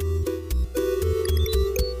 Whatever.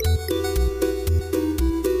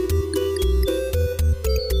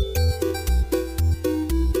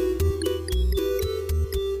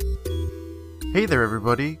 Hey there,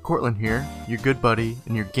 everybody. Cortland here, your good buddy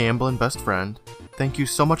and your gambling best friend. Thank you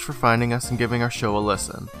so much for finding us and giving our show a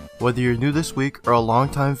listen. Whether you're new this week or a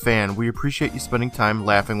longtime fan, we appreciate you spending time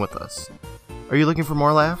laughing with us. Are you looking for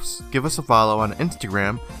more laughs? Give us a follow on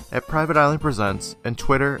Instagram at Private Island Presents and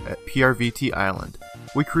Twitter at PRVT Island.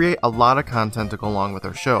 We create a lot of content to go along with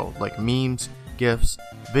our show, like memes, GIFs,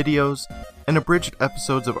 videos, and abridged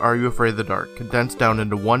episodes of Are You Afraid of the Dark, condensed down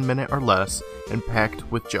into 1 minute or less and packed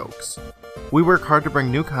with jokes. We work hard to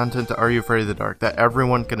bring new content to Are You Afraid of the Dark that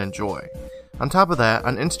everyone can enjoy. On top of that,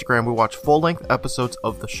 on Instagram we watch full-length episodes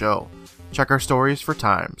of the show. Check our stories for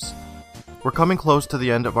times. We're coming close to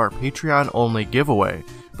the end of our Patreon-only giveaway,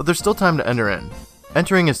 but there's still time to enter in.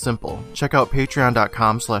 Entering is simple. Check out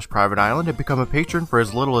patreon.com/privateisland and become a patron for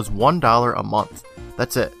as little as $1 a month.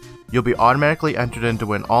 That's it. You'll be automatically entered in to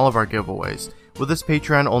win all of our giveaways, with this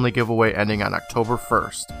Patreon-only giveaway ending on October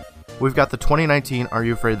 1st. We've got the 2019 Are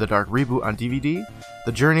You Afraid of the Dark reboot on DVD,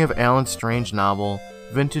 The Journey of Alan's Strange novel,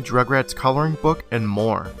 vintage Rugrats coloring book, and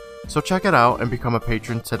more. So check it out and become a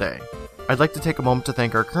patron today. I'd like to take a moment to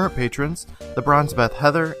thank our current patrons, the Bronze Beth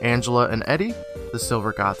Heather, Angela, and Eddie, the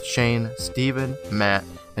Silver Goth Shane, Steven, Matt,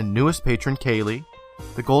 and newest patron Kaylee,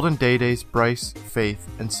 the Golden Day Days Bryce, Faith,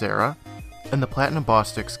 and Sarah, and the Platinum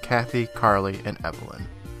Bostics Kathy, Carly, and Evelyn.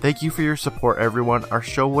 Thank you for your support, everyone. Our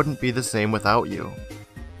show wouldn't be the same without you.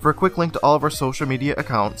 For a quick link to all of our social media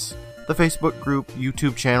accounts, the Facebook group,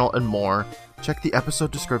 YouTube channel, and more, check the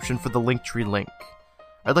episode description for the Linktree link.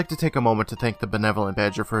 I'd like to take a moment to thank the Benevolent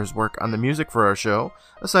Badger for his work on the music for our show,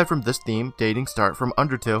 aside from this theme, Dating Start from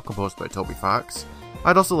Undertale, composed by Toby Fox.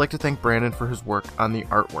 I'd also like to thank Brandon for his work on the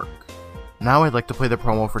artwork. Now I'd like to play the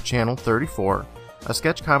promo for Channel 34, a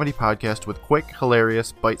sketch comedy podcast with quick,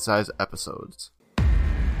 hilarious, bite-sized episodes.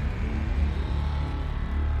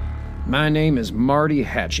 My name is Marty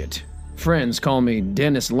Hatchet. Friends call me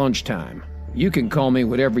Dennis Lunchtime. You can call me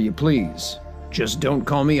whatever you please. Just don't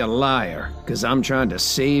call me a liar, 'cause I'm trying to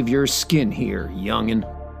save your skin here, youngin'.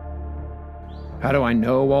 How do I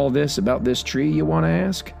know all this about this tree, you want to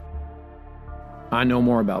ask? I know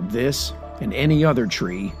more about this and any other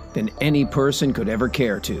tree than any person could ever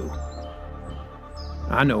care to.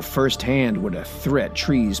 I know firsthand what a threat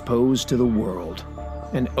trees pose to the world.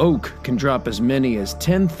 An oak can drop as many as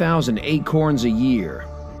 10,000 acorns a year.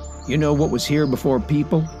 You know what was here before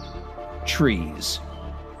people? Trees.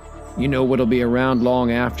 You know what'll be around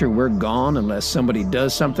long after we're gone unless somebody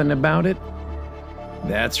does something about it?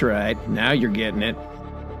 That's right, now you're getting it.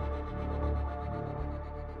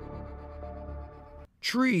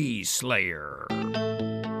 Tree Slayer.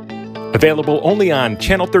 Available only on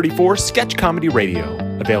Channel 34 Sketch Comedy Radio.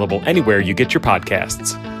 Available anywhere you get your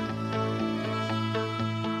podcasts.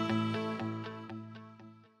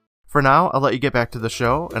 For now, I'll let you get back to the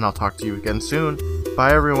show, and I'll talk to you again soon.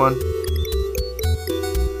 Bye, everyone.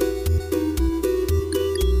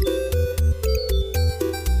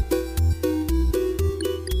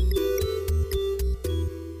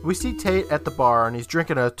 We see Tate at the bar, and he's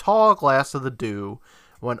drinking a tall glass of the dew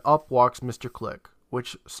when up walks Mr. Click,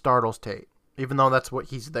 which startles Tate, even though that's what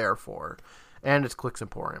he's there for, and it's Click's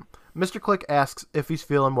Emporium. Mr. Click asks if he's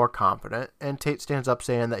feeling more confident, and Tate stands up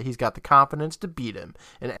saying that he's got the confidence to beat him,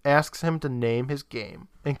 and asks him to name his game.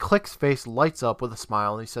 And Click's face lights up with a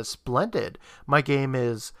smile, and he says, "Splendid. My game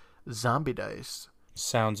is Zombie Dice."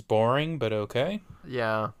 Sounds boring, but okay.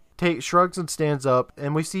 Yeah. Tate shrugs and stands up,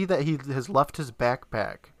 and we see that he has left his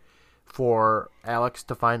backpack for Alex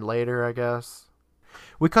to find later, I guess.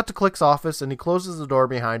 We cut to Click's office, and he closes the door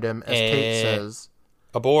behind him as Tate says,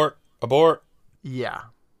 Abort. Yeah.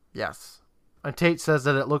 Yes. And Tate says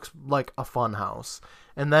that it looks like a fun house.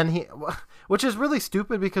 And then which is really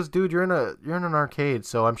stupid because, dude, you're in an arcade,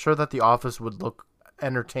 so I'm sure that the office would look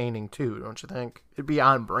entertaining too, don't you think? It'd be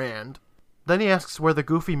on brand. Then he asks where the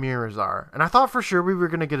goofy mirrors are. And I thought for sure we were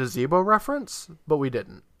going to get a Zebo reference, but we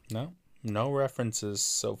didn't. No references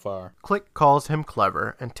so far. Click calls him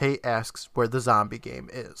clever, and Tate asks where the zombie game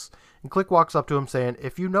is. And Click walks up to him saying,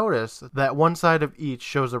 if you notice that one side of each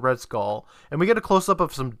shows a red skull, and we get a close-up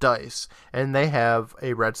of some dice, and they have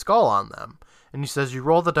a red skull on them. And he says you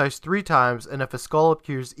roll the dice 3 times, and if a skull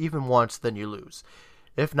appears even once, then you lose.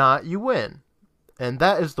 If not, you win. And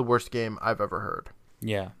that is the worst game I've ever heard.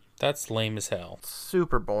 Yeah, that's lame as hell.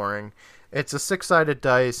 Super boring. It's a 6-sided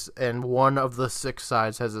dice, and one of the 6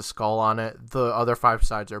 sides has a skull on it. The other 5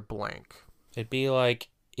 sides are blank. It'd be like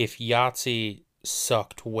if Yahtzee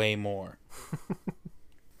sucked way more.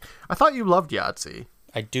 I thought you loved Yahtzee.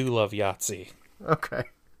 I do love Yahtzee. Okay.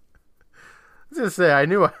 I was going to say, I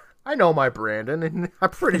know my Brandon, and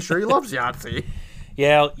I'm pretty sure he loves Yahtzee.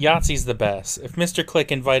 Yeah, Yahtzee's the best. If Mr.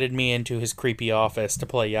 Click invited me into his creepy office to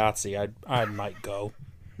play Yahtzee, I might go.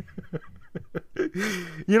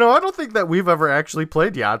 You know, I don't think that we've ever actually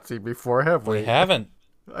played Yahtzee before, have we? We haven't.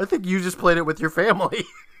 I think you just played it with your family.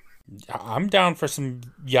 I'm down for some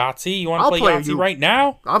Yahtzee. You want to play Yahtzee right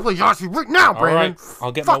now? I'll play Yahtzee right now, Brandon. All right,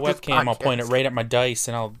 I'll get my webcam. I'll point it right at my dice,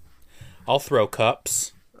 and I'll throw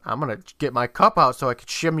cups. I'm going to get my cup out so I can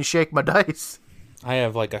shimmy shake my dice. I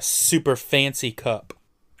have like a super fancy cup.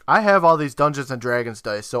 I have all these Dungeons and Dragons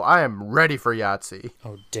dice, so I am ready for Yahtzee.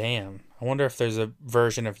 Oh, damn. I wonder if there's a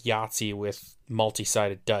version of Yahtzee with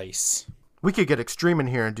multi-sided dice. We could get extreme in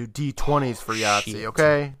here and do D20s for Yahtzee, shit.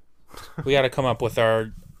 Okay? We got to come up with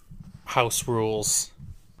our house rules.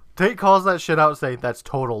 Tate calls that shit out saying that's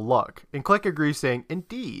total luck. And Click agrees saying,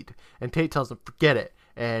 indeed. And Tate tells him, forget it.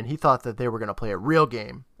 And he thought that they were going to play a real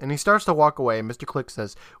game. And he starts to walk away. And Mr. Click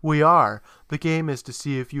says, we are. The game is to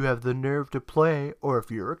see if you have the nerve to play or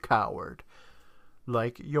if you're a coward.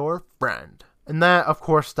 Like your friend. And that, of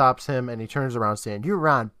course, stops him. And he turns around saying, you're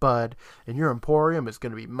on, bud. And your emporium is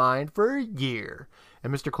going to be mine for a year.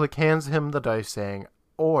 And Mr. Click hands him the dice saying,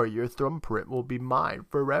 or your thumbprint will be mine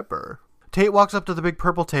forever. Tate walks up to the big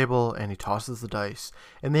purple table. And he tosses the dice.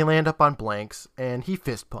 And they land up on blanks. And he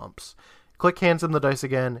fist pumps. Click hands him the dice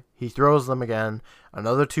again. He throws them again.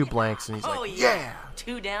 Another 2 blanks, and he's like, yeah!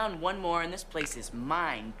 2 down, 1 more, and this place is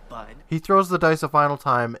mine, bud. He throws the dice a final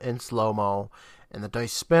time in slow-mo, and the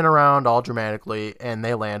dice spin around all dramatically, and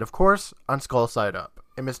they land, of course, on skull side up.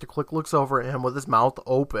 And Mr. Click looks over at him with his mouth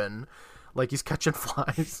open, like he's catching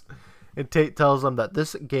flies. And Tate tells him that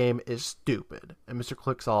this game is stupid. And Mr.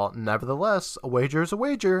 Click's all, nevertheless, a wager is a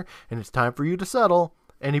wager, and it's time for you to settle.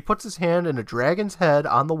 And he puts his hand in a dragon's head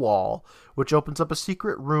on the wall, which opens up a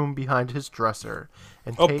secret room behind his dresser.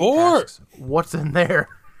 And Tate asks, what's in there?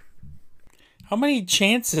 How many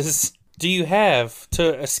chances do you have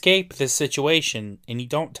to escape this situation and you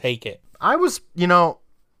don't take it? I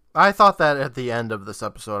thought that at the end of this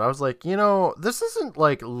episode. I was like, this isn't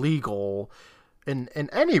like legal in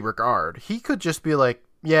any regard. He could just be like,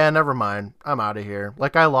 yeah, never mind. I'm out of here.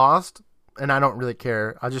 Like I lost. and I don't really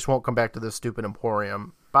care. I just won't come back to this stupid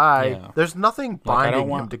emporium. Bye. Yeah. There's nothing binding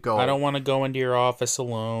him to go. I don't want to go into your office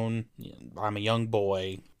alone. I'm a young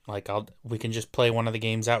boy. We can just play one of the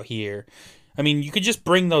games out here. I mean, you could just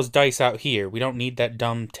bring those dice out here. We don't need that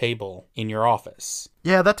dumb table in your office.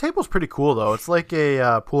 Yeah, that table's pretty cool, though. It's like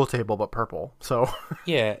a pool table, but purple. So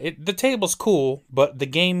yeah, the table's cool, but the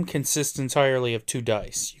game consists entirely of 2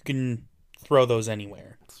 dice. You can throw those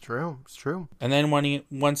anywhere. It's true. It's true. And then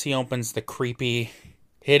once he opens the creepy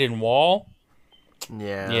hidden wall,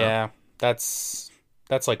 yeah, that's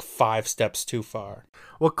like 5 steps too far.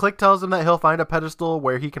 Well, Click tells him that he'll find a pedestal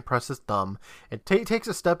where he can press his thumb, and Tate takes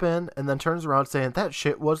a step in and then turns around saying that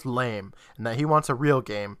shit was lame and that he wants a real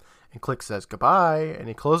game. And Click says goodbye, and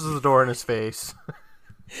he closes the door in his face.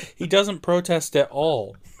 He doesn't protest at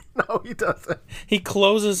all. No, he doesn't. He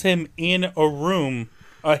closes him in a room,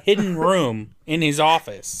 a hidden room in his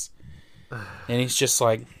office. And he's just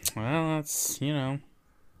like, well, that's,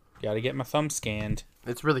 got to get my thumb scanned.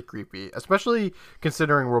 It's really creepy, especially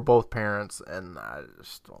considering we're both parents, and I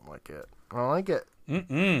just don't like it. I don't like it.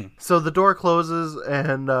 Mm-mm. So the door closes,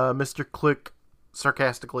 and Mr. Click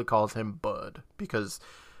sarcastically calls him Bud, because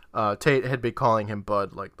Tate had been calling him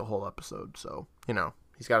Bud like the whole episode. So,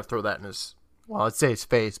 he's got to throw that in his, well, I'd say his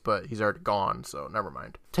face, but he's already gone, so never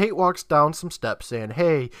mind. Tate walks down some steps saying,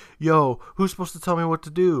 hey, yo, who's supposed to tell me what to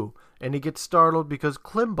do? And he gets startled because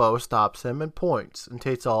Klimbo stops him and points. And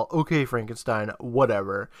Tate's all, okay, Frankenstein,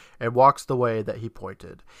 whatever, and walks the way that he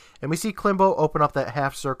pointed. And we see Klimbo open up that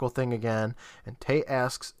half circle thing again, and Tate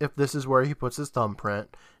asks if this is where he puts his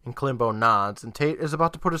thumbprint, and Klimbo nods, and Tate is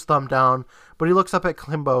about to put his thumb down, but he looks up at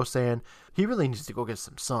Klimbo saying he really needs to go get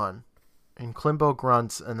some sun. And Klimbo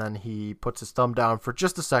grunts, and then he puts his thumb down for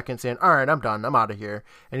just a second, saying, all right, I'm done, I'm out of here.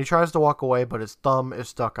 And he tries to walk away, but his thumb is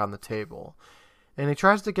stuck on the table. And he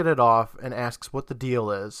tries to get it off and asks what the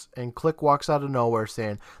deal is. And Click walks out of nowhere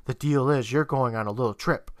saying, the deal is you're going on a little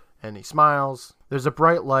trip. And he smiles. There's a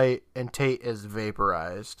bright light, and Tate is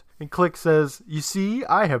vaporized. And Click says, you see,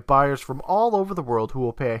 I have buyers from all over the world who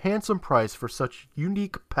will pay a handsome price for such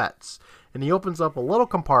unique pets. And he opens up a little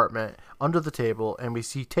compartment under the table, and we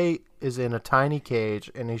see Tate is in a tiny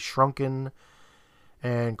cage, and he's shrunken,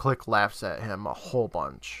 and Click laughs at him a whole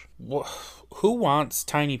bunch. Who wants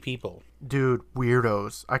tiny people? Dude,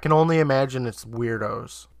 weirdos. I can only imagine it's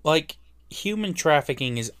weirdos. Like, human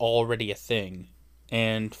trafficking is already a thing,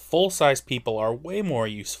 and full-size people are way more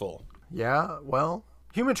useful. Yeah, well,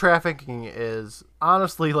 human trafficking is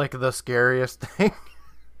honestly like the scariest thing.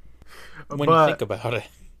 When you think about it.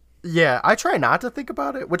 Yeah, I try not to think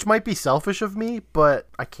about it, which might be selfish of me, but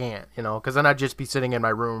I can't, because then I'd just be sitting in my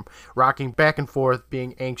room, rocking back and forth,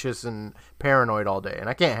 being anxious and paranoid all day, and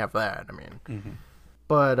I can't have that,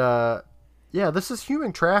 But, yeah, this is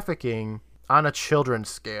human trafficking on a children's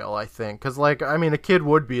scale, I think, because, a kid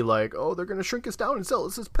would be like, oh, they're going to shrink us down and sell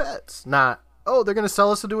us as pets, not, oh, they're going to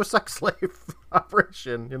sell us to do a sex slave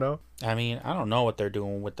operation, I mean, I don't know what they're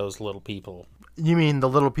doing with those little people. You mean the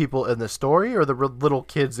little people in the story or the little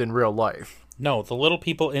kids in real life? No, the little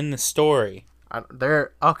people in the story.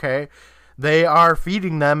 They're okay. They are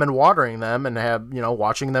feeding them and watering them and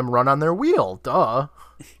watching them run on their wheel. Duh.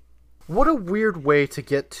 What a weird way to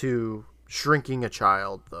get to shrinking a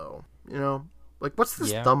child, though. What's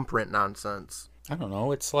this thumbprint nonsense? I don't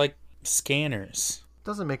know. It's like scanners.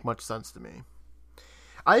 Doesn't make much sense to me.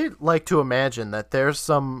 I like to imagine that there's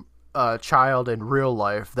some child in real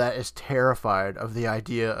life that is terrified of the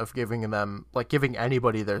idea of giving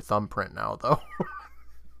anybody their thumbprint now, though.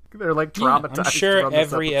 They're traumatized. I'm sure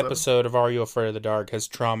every episode of Are You Afraid of the Dark has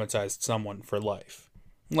traumatized someone for life.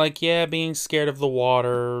 Being scared of the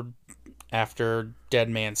water after Dead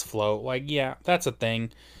Man's Float. That's a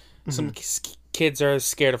thing. Mm-hmm. Some kids are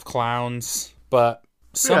scared of clowns, but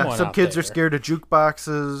some kids are scared of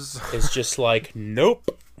jukeboxes. It's just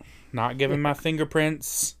nope, not giving my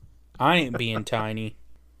fingerprints. I ain't being tiny.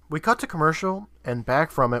 We cut to commercial, and back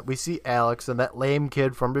from it, we see Alex and that lame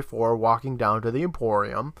kid from before walking down to the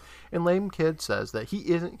Emporium, and lame kid says that he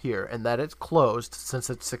isn't here and that it's closed since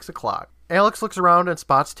it's 6 o'clock. Alex looks around and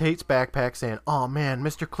spots Tate's backpack saying, oh man,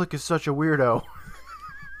 Mr. Click is such a weirdo.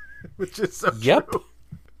 Which is so true.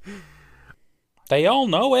 They all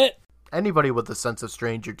know it. Anybody with a sense of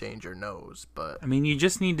stranger danger knows, but... you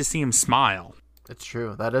just need to see him smile. It's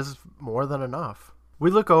true. That is more than enough. We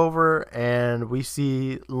look over and we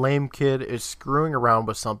see Lame Kid is screwing around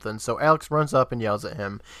with something, so Alex runs up and yells at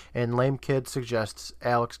him, and Lame Kid suggests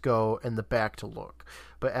Alex go in the back to look.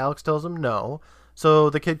 But Alex tells him no, so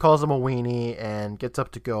the kid calls him a weenie and gets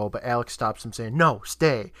up to go, but Alex stops him saying, no,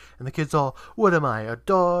 stay. And the kid's all, what am I, a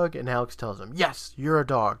dog? And Alex tells him, yes, you're a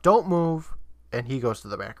dog, don't move. And he goes to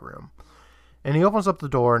the back room. And he opens up the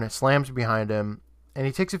door and it slams behind him. And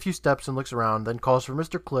he takes a few steps and looks around, then calls for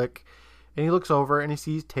Mr. Click. And he looks over and he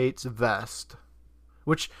sees Tate's vest.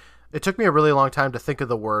 Which, it took me a really long time to think of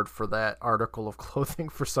the word for that article of clothing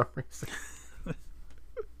for some reason.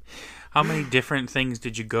 How many different things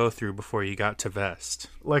did you go through before you got to vest?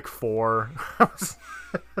 Like 4.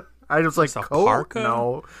 I was like, a coat? parka?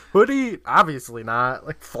 No. Hoodie? Obviously not.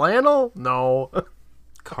 Like flannel? No.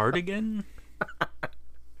 Cardigan?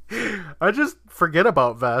 I just forget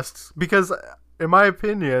about vests because, in my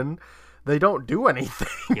opinion, they don't do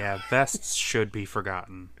anything. Yeah, vests should be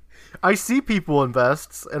forgotten. I see people in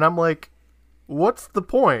vests and I'm like, what's the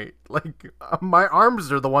point? Like, my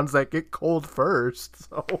arms are the ones that get cold first.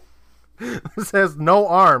 So this has no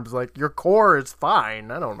arms. Like, your core is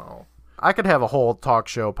fine. I don't know. I could have a whole talk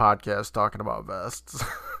show podcast talking about vests.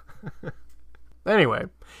 Anyway,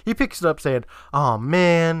 he picks it up saying, "Oh,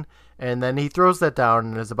 man." And then he throws that down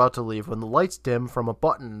and is about to leave when the lights dim from a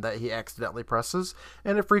button that he accidentally presses,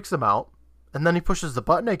 and it freaks him out. And then he pushes the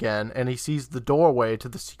button again, and he sees the doorway to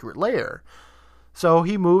the secret lair. So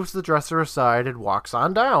he moves the dresser aside and walks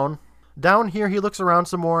on down. Down here, he looks around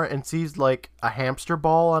some more and sees, like, a hamster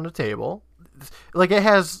ball on a table. Like, it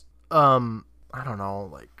has, I don't know,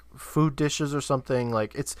 like, food dishes or something.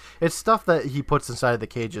 Like, it's stuff that he puts inside the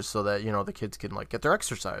cages so that, you know, the kids can, like, get their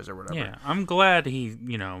exercise or whatever. Yeah, I'm glad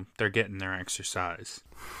they're getting their exercise.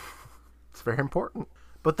 It's very important.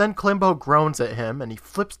 But then Klimbo groans at him, and he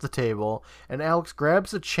flips the table, and Alex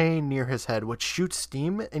grabs a chain near his head, which shoots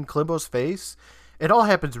steam in Klimbo's face. It all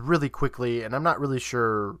happens really quickly, and I'm not really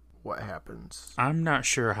sure what happens. I'm not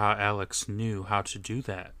sure how Alex knew how to do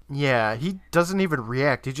that. Yeah, he doesn't even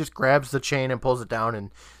react. He just grabs the chain and pulls it down,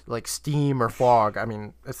 and, like, steam or fog. I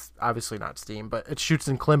mean, it's obviously not steam, but it shoots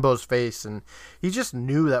in Klimbo's face, and he just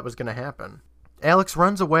knew that was going to happen. Alex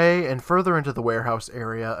runs away and further into the warehouse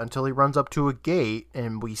area until he runs up to a gate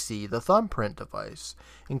and we see the thumbprint device.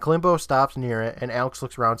 And Klimbo stops near it and Alex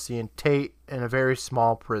looks around seeing Tate in a very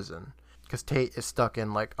small prison. Because Tate is stuck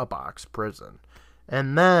in like a box prison.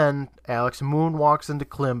 And then Alex moonwalks into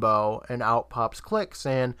Klimbo and out pops Click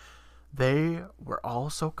saying they were all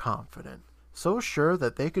so confident. So sure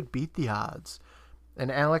that they could beat the odds. And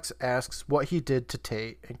Alex asks what he did to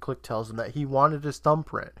Tate, and Click tells him that he wanted his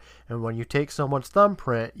thumbprint. And when you take someone's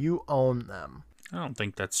thumbprint, you own them. I don't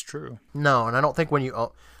think that's true. No, and I don't think when you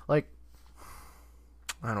own... Like,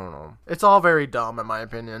 I don't know. It's all very dumb, in my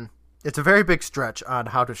opinion. It's a very big stretch on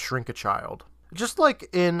how to shrink a child. Just like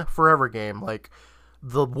in Forever Game, like,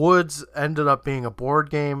 the Woods ended up being a board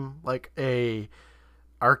game, like a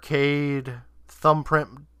arcade thumbprint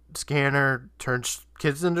scanner turns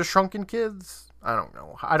kids into shrunken kids. I don't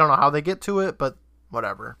know. I don't know how they get to it, but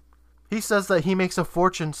whatever. He says that he makes a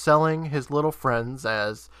fortune selling his little friends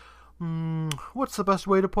as, what's the best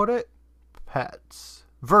way to put it? Pets.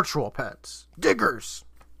 Virtual pets. Diggers.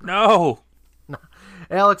 No.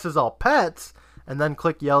 Alex is all pets, and then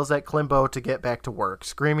Click yells at Klimbo to get back to work,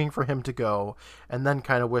 screaming for him to go, and then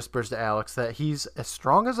kind of whispers to Alex that he's as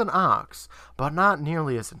strong as an ox, but not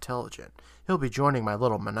nearly as intelligent. He'll be joining my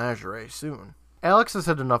little menagerie soon. Alex has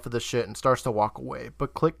had enough of this shit and starts to walk away,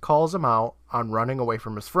 but Click calls him out on running away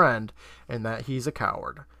from his friend and that he's a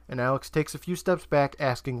coward. And Alex takes a few steps back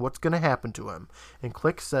asking what's going to happen to him. And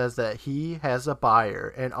Click says that he has a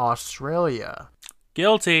buyer in Australia.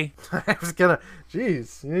 Guilty. I was going to...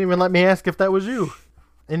 Jeez, you didn't even let me ask if that was you.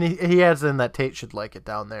 And he adds in that Tate should like it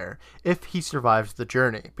down there if he survives the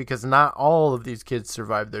journey, because not all of these kids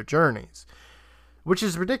survive their journeys. Which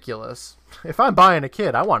is ridiculous. If I'm buying a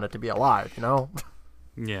kid, I want it to be alive, you know?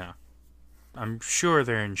 Yeah. I'm sure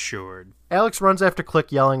they're insured. Alex runs after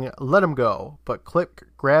Click yelling, "Let him go." But Click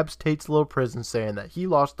grabs Tate's little prison saying that he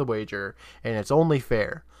lost the wager and it's only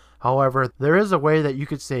fair. However, there is a way that you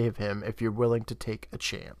could save him if you're willing to take a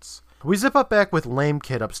chance. We zip up back with Lame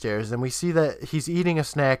Kid upstairs and we see that he's eating a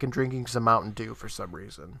snack and drinking some Mountain Dew for some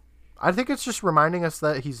reason. I think it's just reminding us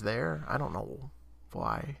that he's there. I don't know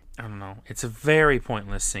why. I don't know. It's a very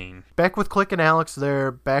pointless scene. Back with Click and Alex,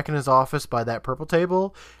 they're back in his office by that purple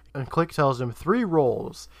table, and Click tells him 3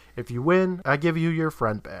 rolls. If you win, I give you your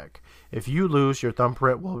friend back. If you lose, your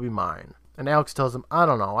thumbprint will be mine. And Alex tells him, I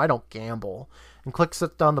don't know, I don't gamble. And Click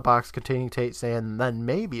sets down the box containing Tate, saying, then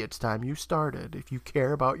maybe it's time you started, if you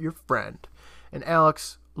care about your friend. And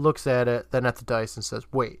Alex looks at it, then at the dice, and says,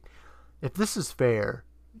 wait, if this is fair,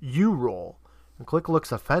 you roll. And Click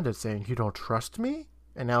looks offended, saying, you don't trust me?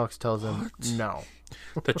 And Alex tells him, no.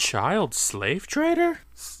 The child slave trader?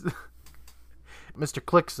 Mr.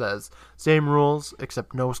 Click says, same rules,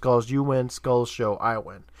 except no skulls you win, skulls show I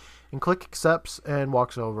win. And Click accepts and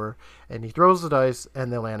walks over, and he throws the dice,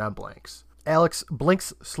 and they land on blanks. Alex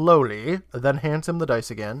blinks slowly, then hands him the dice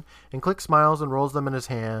again, and Click smiles and rolls them in his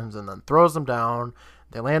hands and then throws them down.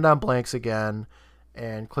 They land on blanks again,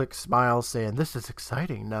 and Click smiles, saying, "This is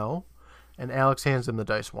exciting, no?" And Alex hands him the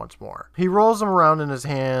dice once more. He rolls them around in his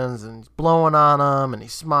hands, and he's blowing on them, and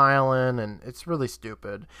he's smiling, and it's really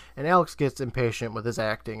stupid. And Alex gets impatient with his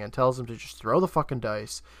acting and tells him to just throw the fucking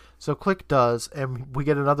dice. So Click does, and we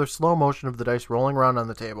get another slow motion of the dice rolling around on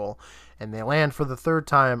the table, and they land for the third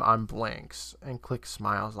time on blanks. And Click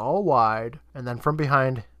smiles all wide, and then from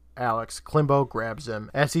behind Alex, Klimbo grabs him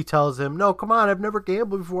as he tells him, "No, come on, I've never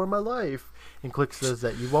gambled before in my life." And Click says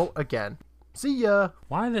that you won't again. See ya.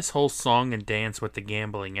 Why this whole song and dance with the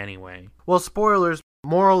gambling anyway? Well, spoilers.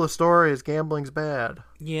 Moral of the story is gambling's bad.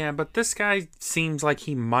 Yeah, but this guy seems like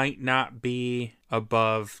he might not be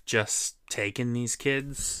above just taking these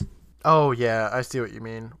kids. Oh, yeah, I see what you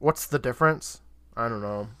mean. What's the difference? I don't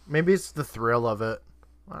know. Maybe it's the thrill of it.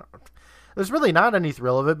 There's really not any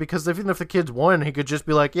thrill of it, because even if the kids won, he could just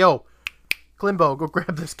be like, "Yo, Klimbo, go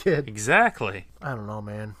grab this kid." Exactly. I don't know,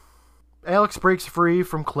 man. Alex breaks free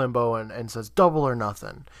from Klimbo and says, "Double or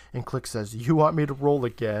nothing." And Click says, "You want me to roll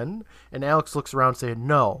again?" And Alex looks around saying,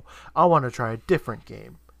 "No, I want to try a different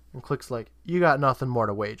game." And Click's like, "You got nothing more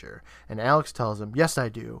to wager." And Alex tells him, "Yes, I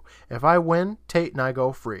do. If I win, Tate and I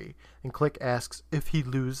go free." And Click asks if he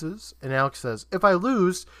loses. And Alex says, "If I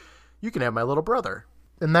lose, you can have my little brother."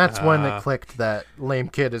 And that's when it clicked that lame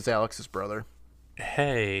kid is Alex's brother.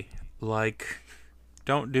 Hey,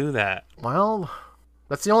 don't do that. Well,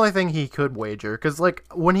 that's the only thing he could wager. Because,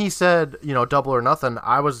 when he said, double or nothing,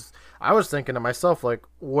 I was thinking to myself,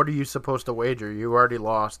 what are you supposed to wager? You already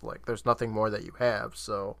lost. There's nothing more that you have.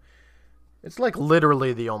 So it's,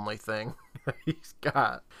 literally the only thing he's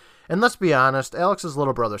got. And let's be honest, Alex's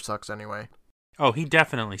little brother sucks anyway. Oh, he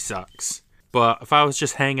definitely sucks. But if I was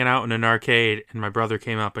just hanging out in an arcade and my brother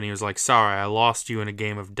came up and he was like, "Sorry, I lost you in a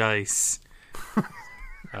game of dice."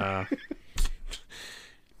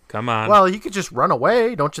 Come on. Well, you could just run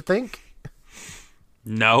away, don't you think?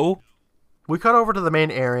 No. We cut over to the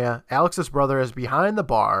main area. Alex's brother is behind the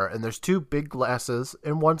bar, and there's 2 big glasses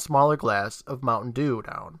and 1 smaller glass of Mountain Dew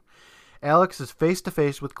down. Alex is face to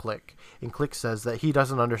face with Click, and Click says that he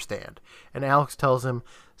doesn't understand. And Alex tells him,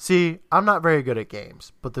 "See, I'm not very good at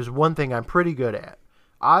games, but there's one thing I'm pretty good at.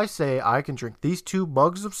 I say I can drink these 2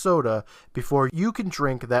 mugs of soda before you can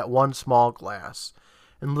drink that 1 small glass."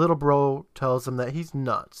 And little bro tells him that he's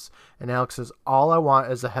nuts. And Alex says, "All I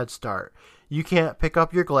want is a head start. You can't pick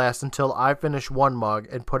up your glass until I finish 1 mug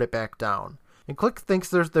and put it back down." And Click thinks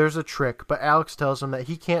there's a trick, but Alex tells him that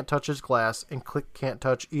he can't touch his glass, and Click can't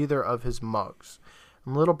touch either of his mugs.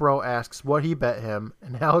 And little bro asks what he bet him,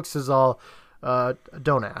 and Alex is all,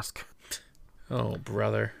 "Don't ask." Oh,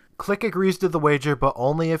 brother. Click agrees to the wager, but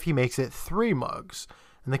only if he makes it 3 mugs.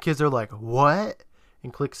 And the kids are like, "What?"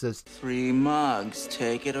 And Click says, 3 mugs,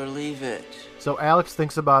 take it or leave it. So Alex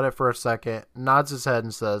thinks about it for a second, nods his head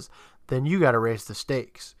and says, "Then you gotta raise the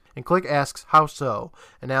stakes." And Click asks, "How so?"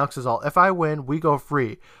 And Alex is all, "If I win, we go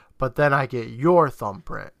free, but then I get your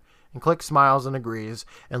thumbprint." And Click smiles and agrees,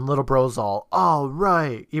 and little bro's all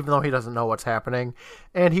right, even though he doesn't know what's happening.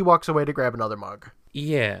 And he walks away to grab another mug.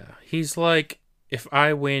 Yeah, he's like, "If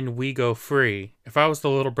I win, we go free." If I was the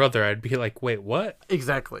little brother, I'd be like, "Wait, what?"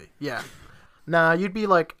 Exactly, yeah. Nah, you'd be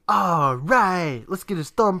like, "Right, let's get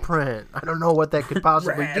his thumbprint." I don't know what that could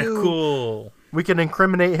possibly do. Cool. We can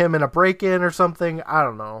incriminate him in a break-in or something. I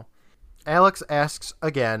don't know. Alex asks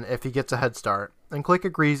again if he gets a head start, and Click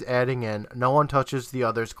agrees, adding in, "No one touches the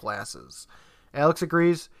other's glasses." Alex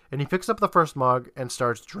agrees, and he picks up the first mug and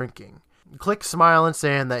starts drinking. Click smiling,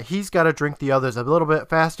 saying that he's got to drink the others a little bit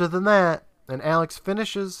faster than that. And Alex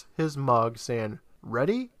finishes his mug, saying,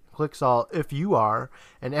 "Ready?" Click's all, "If you are."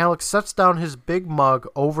 And Alex sets down his big mug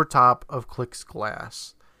over top of Click's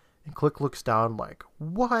glass. And Click looks down like,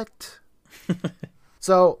 "What?"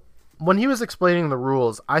 So, when he was explaining the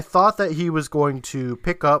rules, I thought that he was going to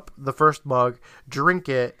pick up the first mug, drink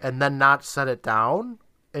it, and then not set it down,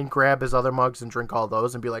 and grab his other mugs and drink all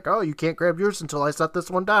those, and be like, "Oh, you can't grab yours until I set this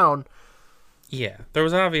one down." Yeah, there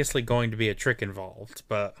was obviously going to be a trick involved,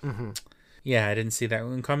 but yeah, I didn't see that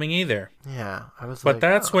one coming either. Yeah, I was But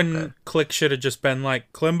that's when Click should have just been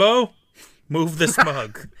like, "Klimbo, move this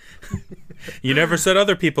mug. You never said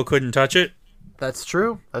other people couldn't touch it." That's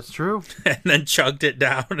true. That's true. And then chugged it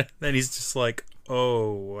down. And then he's just like,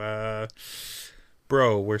 "Oh,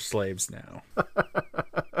 bro, we're slaves now."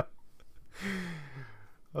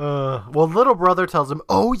 Well, little brother tells him,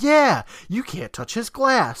 "Oh yeah, you can't touch his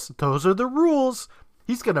glass. Those are the rules.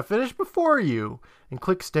 He's gonna finish before you." And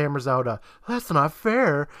Click stammers out, "That's not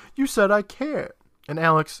fair. You said I can't." And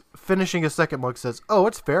Alex, finishing his second mug, says, "Oh,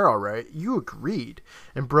 it's fair, all right. You agreed."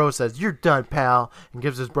 And Bro says, "You're done, pal," and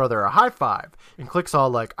gives his brother a high five. And Click's all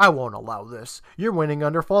like, "I won't allow this. You're winning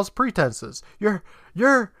under false pretenses.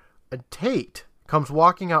 You're... And Tate comes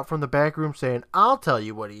walking out from the back room saying, "I'll tell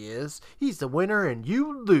you what he is. He's the winner and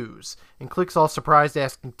you lose." And Click's all surprised,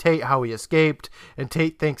 asking Tate how he escaped. And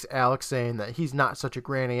Tate thanks Alex, saying that he's not such a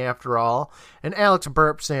granny after all. And Alex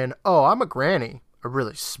burps, saying, "Oh, I'm a granny. A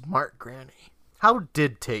really smart granny." How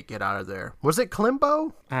did Tate get out of there? Was it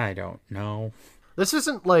Klimbo? I don't know. This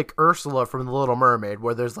isn't like Ursula from The Little Mermaid,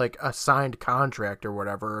 where there's like a signed contract or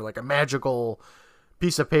whatever, like a magical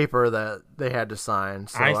piece of paper that they had to sign.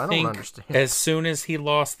 So I don't understand. As soon as he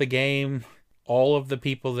lost the game, all of the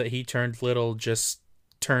people that he turned little just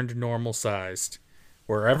turned normal sized.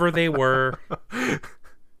 Wherever they were.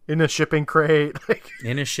 In a shipping crate.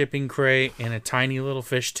 In a shipping crate, in a tiny little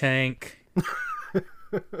fish tank.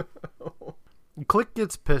 Click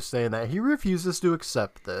gets pissed, saying that he refuses to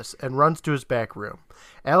accept this and runs to his back room.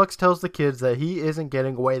 Alex tells the kids that he isn't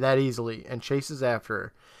getting away that easily and chases after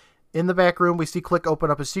her. In the back room, we see Click open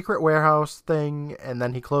up a secret warehouse thing, and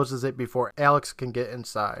then he closes it before Alex can get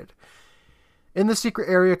inside. In the secret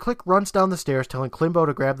area, Click runs down the stairs, telling Klimbo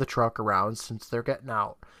to grab the truck around since they're getting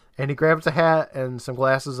out. And he grabs a hat and some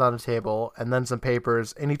glasses on a table, and then some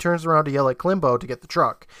papers, and he turns around to yell at Klimbo to get the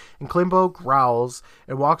truck. And Klimbo growls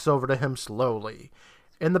and walks over to him slowly.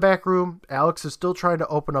 In the back room, Alex is still trying to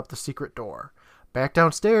open up the secret door. Back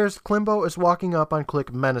downstairs, Klimbo is walking up on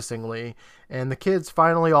Click menacingly, and the kids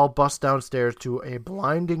finally all bust downstairs to a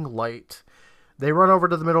blinding light. They run over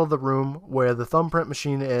to the middle of the room where the thumbprint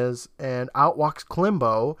machine is, and out walks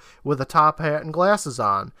Klimbo with a top hat and glasses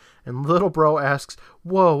on. And little bro asks,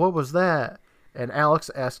 "Whoa, what was that?" And Alex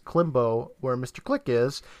asks Klimbo where Mr. Click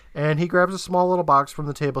is, and he grabs a small little box from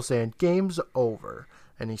the table saying, "Game's over."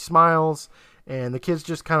 And he smiles, and the kids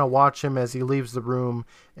just kind of watch him as he leaves the room.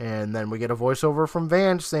 And then we get a voiceover from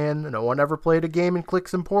Vange saying, "No one ever played a game in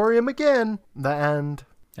Click's Emporium again." The end.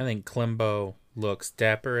 I think Klimbo looks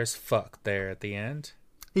dapper as fuck there at the end.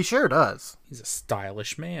 He sure does. He's a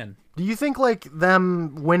stylish man. Do you think, like,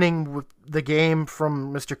 them winning with the game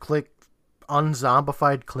from Mr. Click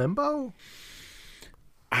unzombified Klimbo?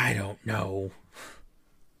 I don't know.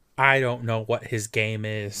 I don't know what his game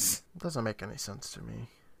is. It doesn't make any sense to me.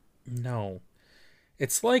 No.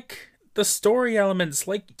 It's like the story elements,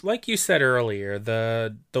 like you said earlier,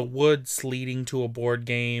 the woods leading to a board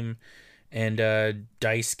game and a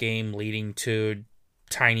dice game leading to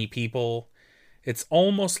tiny people. It's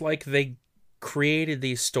almost like they created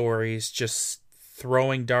these stories just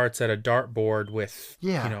throwing darts at a dartboard with,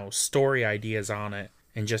 story ideas on it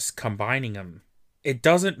and just combining them. It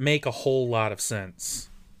doesn't make a whole lot of sense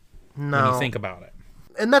when you think about it.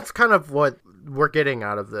 And that's kind of what we're getting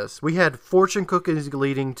out of this. We had fortune cookies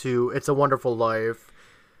leading to It's a Wonderful Life,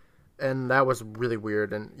 and that was really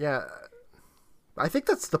weird. And yeah, I think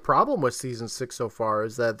that's the problem with season 6 so far,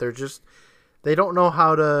 is that they don't know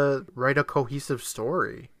how to write a cohesive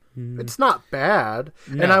story. It's not bad.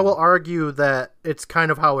 No. And I will argue that it's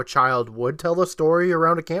kind of how a child would tell a story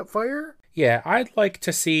around a campfire. Yeah, I'd like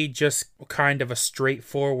to see just kind of a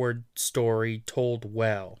straightforward story told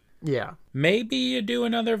well. Yeah. Maybe you do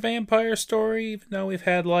another vampire story, even though we've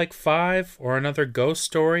had like 5, or another ghost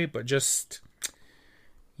story, but just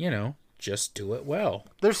do it well.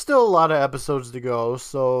 There's still a lot of episodes to go,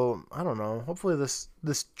 so I don't know. Hopefully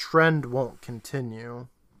this trend won't continue.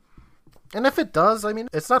 And if it does, I mean,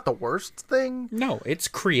 it's not the worst thing. No, it's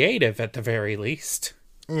creative at the very least.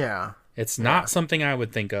 Yeah. It's not something I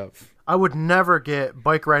would think of. I would never get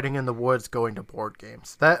bike riding in the woods going to board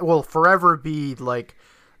games. That will forever be like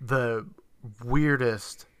the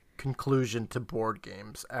weirdest conclusion to board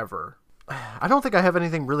games ever. I don't think I have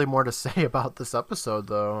anything really more to say about this episode,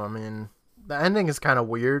 though. I mean, the ending is kind of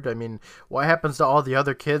weird. I mean, what happens to all the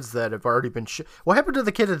other kids that have already been what happened to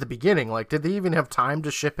the kid at the beginning? Like, did they even have time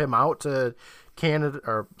to ship him out to Canada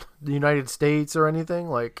or the United States or anything?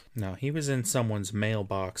 Like, no, he was in someone's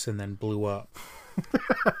mailbox and then blew up.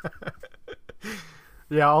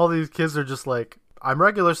 Yeah, all these kids are just like, I'm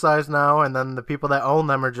regular size now, and then the people that own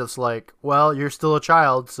them are just like, well, you're still a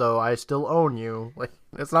child, so I still own you. Like,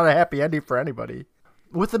 it's not a happy ending for anybody.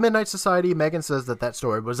 With the Midnight Society, Megan says that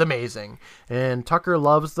story was amazing, and Tucker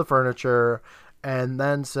loves the furniture, and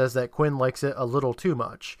then says that Quinn likes it a little too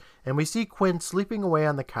much. And we see Quinn sleeping away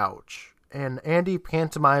on the couch, and Andy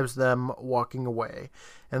pantomimes them walking away.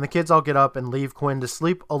 And the kids all get up and leave Quinn to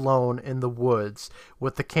sleep alone in the woods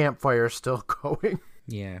with the campfire still going.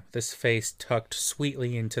 Yeah, this face tucked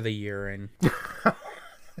sweetly into the urine.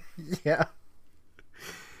 Yeah.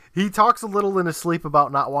 He talks a little in his sleep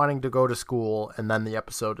about not wanting to go to school, and then the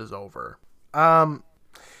episode is over.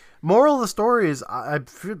 Moral of the story is, I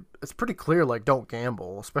feel it's pretty clear, like, don't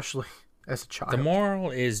gamble, especially as a child. The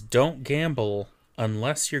moral is don't gamble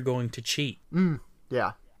unless you're going to cheat.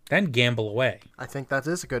 Yeah. Then gamble away. I think that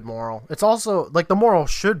is a good moral. It's also, like, the moral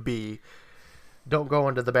should be, don't go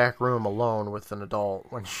into the back room alone with an adult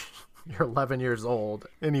when you're 11 years old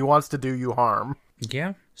and he wants to do you harm.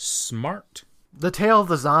 Yeah, smart. The Tale of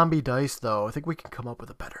the Zombie Dice, though, I think we can come up with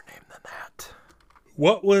a better name than that.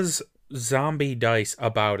 What was zombie dice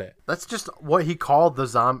about it? That's just what he called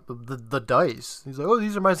the dice. He's like, oh,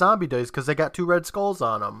 these are my zombie dice because they got 2 red skulls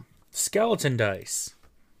on them. Skeleton dice.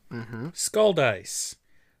 Skull dice.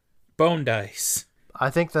 Bone dice. I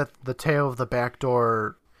think that the tale of the back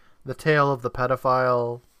door, the tale of the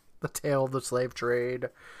pedophile, the tale of the slave trade,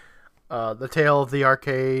 the tale of the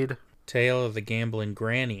arcade. Tale of the gambling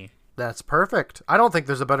granny. That's perfect. I don't think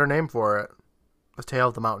there's a better name for it. The tale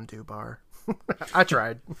of the Mountain Dew bar. I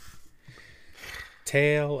tried.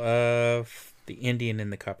 Tale of the Indian in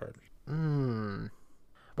the cupboard.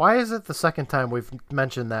 Why is it the second time we've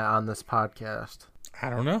mentioned that on this podcast? I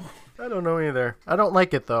don't know. I don't know either. I don't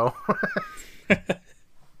like it, though.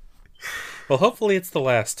 Well, hopefully it's the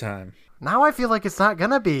last time. Now I feel like it's not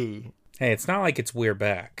gonna be. Hey, it's not like we're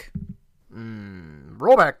back.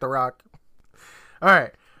 Roll back the rock. All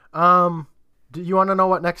right. Do you want to know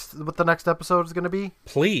what the next episode is gonna be?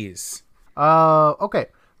 Please. Okay.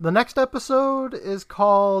 The next episode is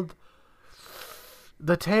called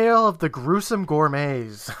The Tale of the Gruesome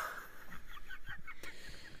Gourmets.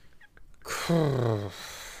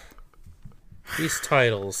 These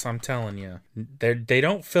titles, I'm telling you, they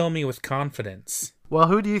don't fill me with confidence. Well,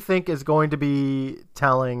 who do you think is going to be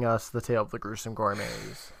telling us The Tale of the Gruesome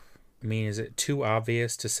Gourmets? I mean, is it too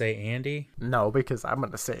obvious to say Andy? No, because I'm going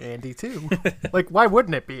to say Andy, too. Like, why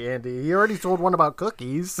wouldn't it be Andy? He already told one about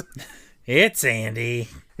cookies. It's Andy.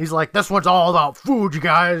 He's like, this one's all about food, you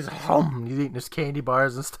guys. He's eating his candy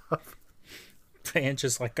bars and stuff. And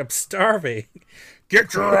just like, I'm starving.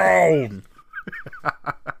 Get your own.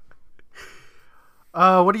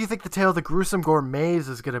 What do you think The Tale of the Gruesome Gourmets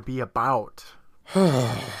is going to be about?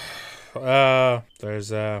 There's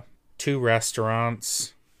 2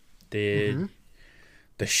 restaurants. The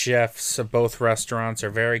chefs of both restaurants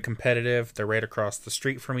are very competitive. They're right across the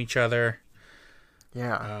street from each other.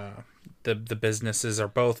 Yeah. The businesses are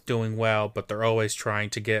both doing well, but they're always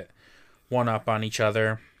trying to get one up on each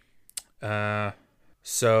other.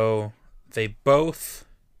 So they both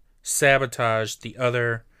sabotage the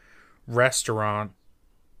other restaurant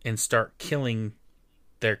and start killing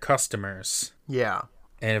their customers. Yeah.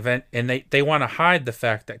 And they want to hide the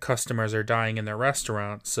fact that customers are dying in their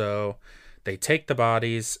restaurant, so they take the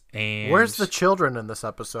bodies and... Where's the children in this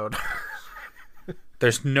episode?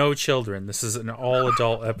 There's no children. This is an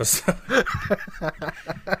all-adult episode.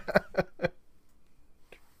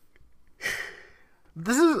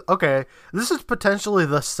 This is potentially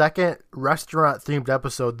the second restaurant-themed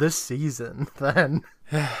episode this season, then.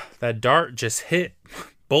 That dart just hit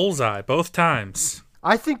bullseye both times.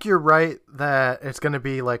 I think you're right that it's going to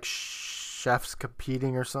be like chefs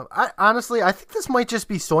competing or something. I think this might just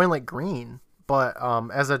be Soylent Green, but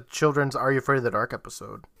as a children's Are You Afraid of the Dark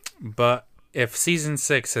episode. But if season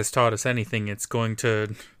 6 has taught us anything, it's going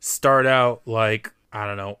to start out like, I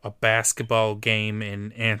don't know, a basketball game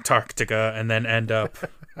in Antarctica and then end up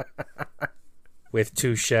with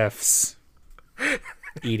 2 chefs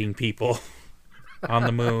eating people on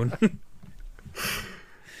the moon.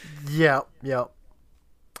 Yep.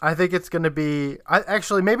 I think it's going to be...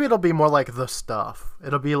 maybe it'll be more like The Stuff.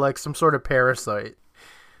 It'll be like some sort of parasite.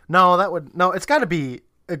 No, it's got to be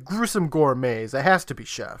a Gruesome Gourmets. It has to be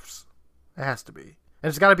chefs. It has to be. And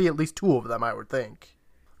it's got to be at least 2 of them, I would think.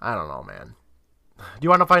 I don't know, man. Do you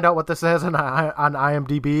want to find out what this says on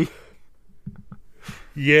IMDb?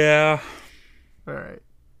 Yeah. All right.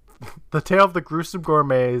 The Tale of the Gruesome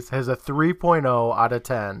Gourmets has a 3.0 out of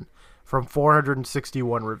 10 from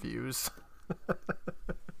 461 reviews.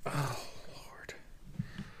 Oh, Lord.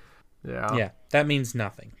 Yeah. Yeah, that means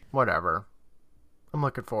nothing. Whatever. I'm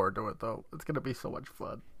looking forward to it, though. It's going to be so much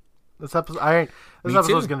fun. This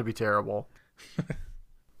episode's going to be terrible.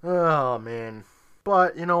 Oh, man.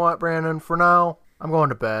 But, you know what, Brandon? For now, I'm going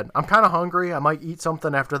to bed. I'm kind of hungry. I might eat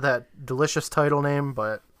something after that delicious title name,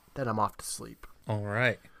 but then I'm off to sleep. All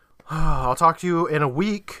right. I'll talk to you in a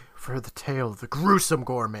week for the Tale of the Gruesome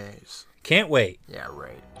Gourmets. Can't wait. Yeah,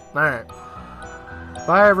 right. All right.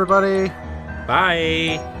 Bye, everybody.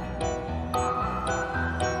 Bye.